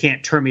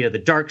can't turn me to the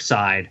dark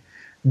side."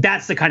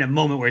 That's the kind of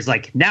moment where he's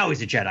like, now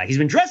he's a Jedi. He's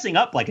been dressing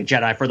up like a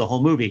Jedi for the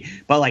whole movie,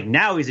 but like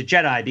now he's a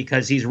Jedi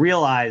because he's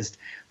realized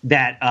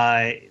that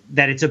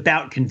it's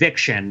about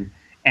conviction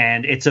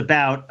and it's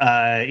about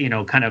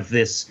kind of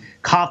this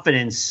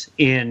confidence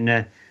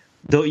in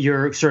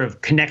your sort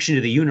of connection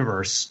to the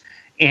universe,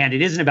 and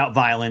it isn't about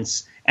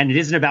violence and it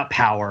isn't about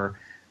power.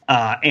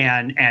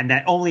 And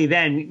that only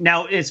then,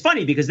 now it's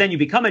funny because then you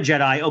become a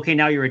Jedi. Okay,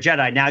 now you're a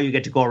Jedi. Now you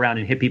get to go around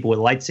and hit people with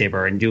a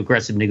lightsaber and do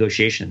aggressive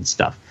negotiation and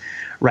stuff,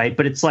 right?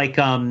 But it's like,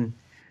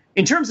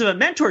 in terms of a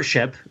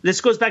mentorship, this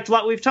goes back to a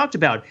lot we've talked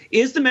about.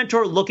 Is the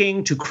mentor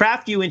looking to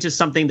craft you into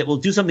something that will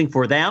do something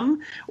for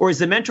them, or is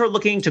the mentor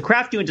looking to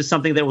craft you into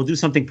something that will do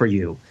something for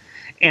you?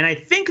 And I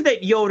think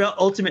that Yoda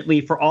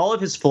ultimately, for all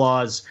of his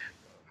flaws,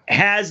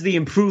 has the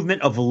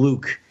improvement of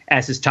Luke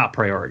as his top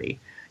priority.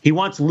 He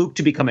wants Luke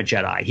to become a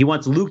Jedi. He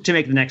wants Luke to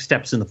make the next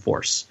steps in the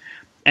Force.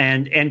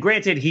 And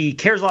granted, he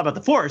cares a lot about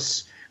the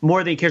Force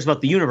more than he cares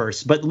about the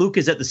universe, but Luke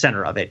is at the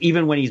center of it,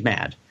 even when he's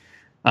mad.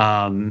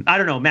 I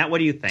don't know, Matt, what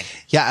do you think?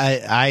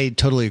 Yeah, I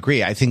totally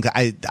agree. I think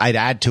I'd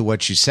add to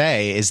what you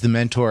say. Is the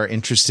mentor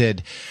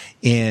interested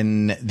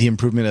in the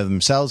improvement of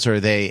themselves, or are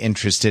they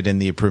interested in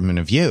the improvement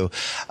of you?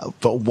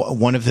 But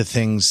one of the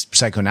things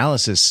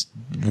psychoanalysis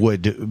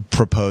would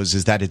propose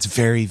is that it's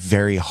very,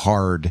 very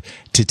hard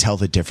to tell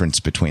the difference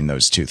between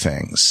those two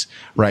things,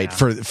 right?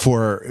 Yeah.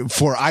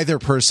 For either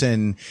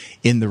person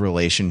in the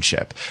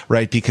relationship,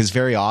 right? Because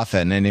very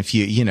often, and if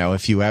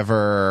you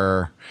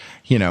ever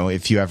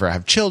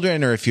have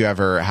children, or if you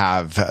ever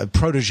have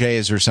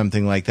proteges or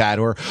something like that,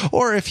 or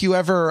if you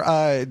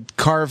ever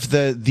carve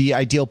the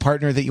ideal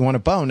partner that you want to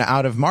bone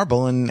out of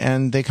marble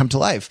and they come to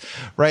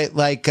life, right?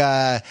 Like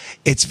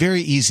it's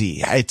very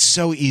easy. It's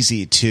so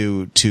easy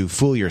to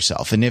fool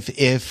yourself. And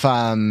if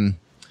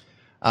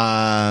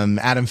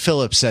Adam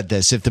Phillips said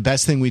this: if the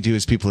best thing we do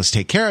as people is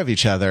take care of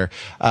each other,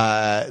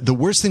 the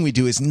worst thing we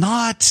do is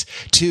not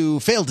to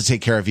fail to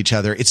take care of each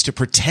other. It's to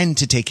pretend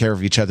to take care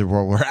of each other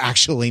while we're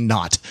actually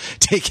not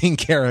taking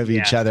care of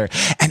each other.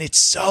 And it's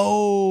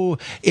so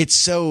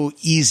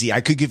easy.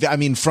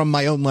 From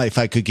my own life,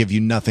 I could give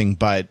you nothing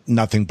but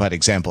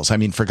examples. I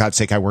mean, for God's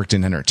sake, I worked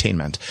in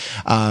entertainment.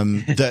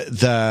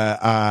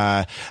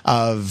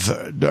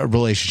 Of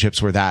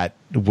relationships where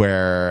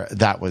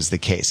that was the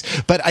case.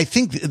 But I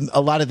think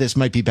a lot of this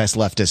might be best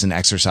left as an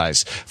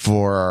exercise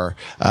for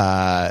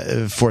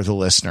the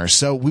listener.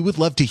 So we would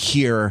love to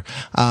hear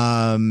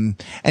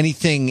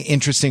anything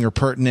interesting or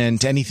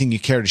pertinent, anything you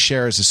care to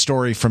share as a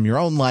story from your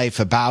own life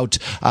about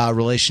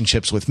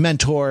relationships with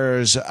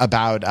mentors,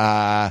 about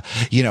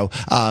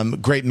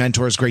great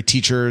mentors, great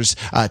teachers,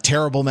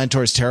 terrible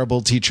mentors,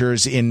 terrible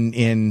teachers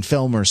in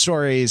film or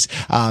stories.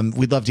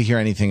 We'd love to hear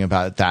anything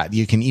about that.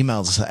 You can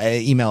email us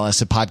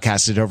at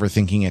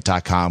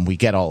podcast@overthinkingit.com. We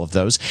get all of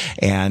those,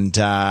 and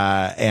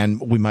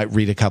we might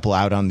read a couple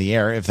out on the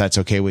air if that's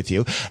okay with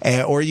you.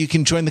 Or you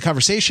can join the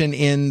conversation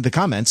in the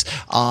comments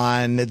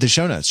on the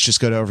show notes. Just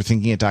go to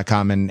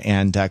overthinkingit.com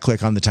and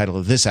click on the title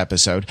of this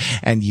episode,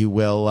 and you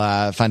will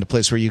find a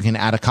place where you can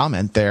add a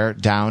comment there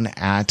down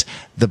at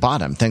the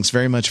bottom. Thanks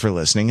very much for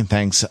listening, and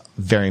thanks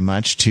very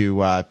much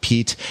to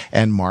Pete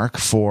and Mark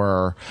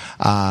for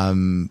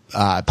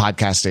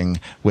podcasting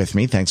with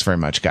me. Thanks very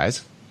much,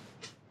 guys.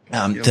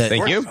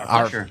 Thank you.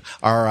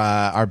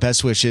 Our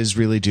best wishes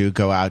really do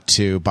go out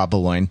to Bob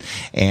Beloin,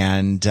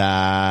 and to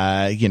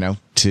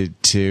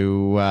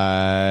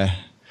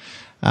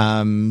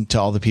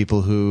all the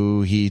people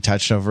who he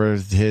touched over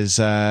his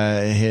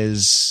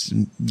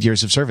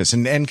years of service,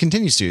 and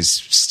continues to. He's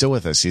still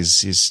with us.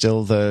 He's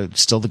still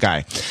the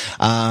guy.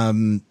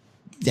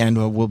 And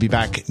we'll be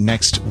back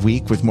next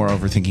week with more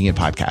Overthinking It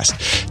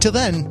podcast. Till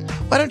then,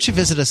 why don't you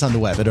visit us on the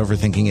web at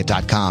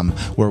overthinkingit.com,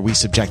 where we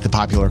subject the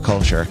popular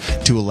culture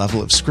to a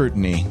level of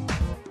scrutiny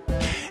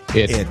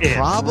it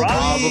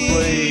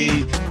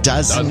probably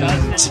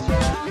doesn't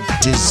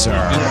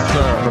deserve.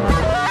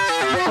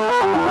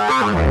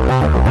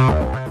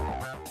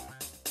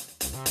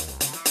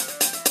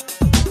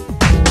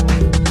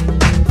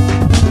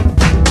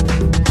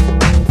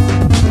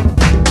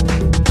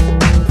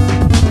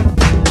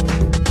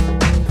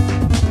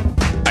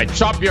 I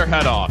chop your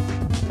head off,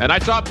 and I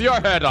chop your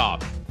head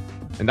off,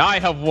 and I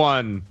have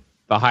won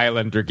the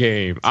Highlander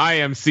game. I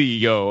am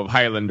CEO of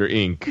Highlander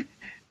Inc.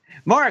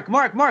 Mark,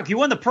 you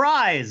won the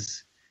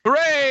prize.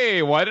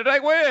 Hooray! Why did I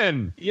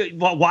win?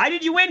 Why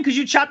did you win? Because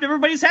you chopped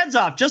everybody's heads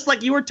off, just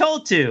like you were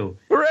told to.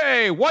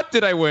 Hooray! What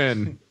did I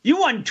win? You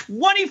won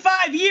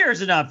 25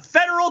 years in a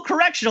federal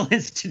correctional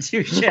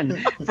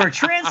institution for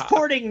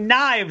transporting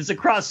knives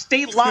across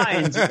state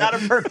lines without a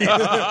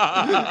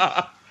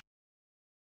permit.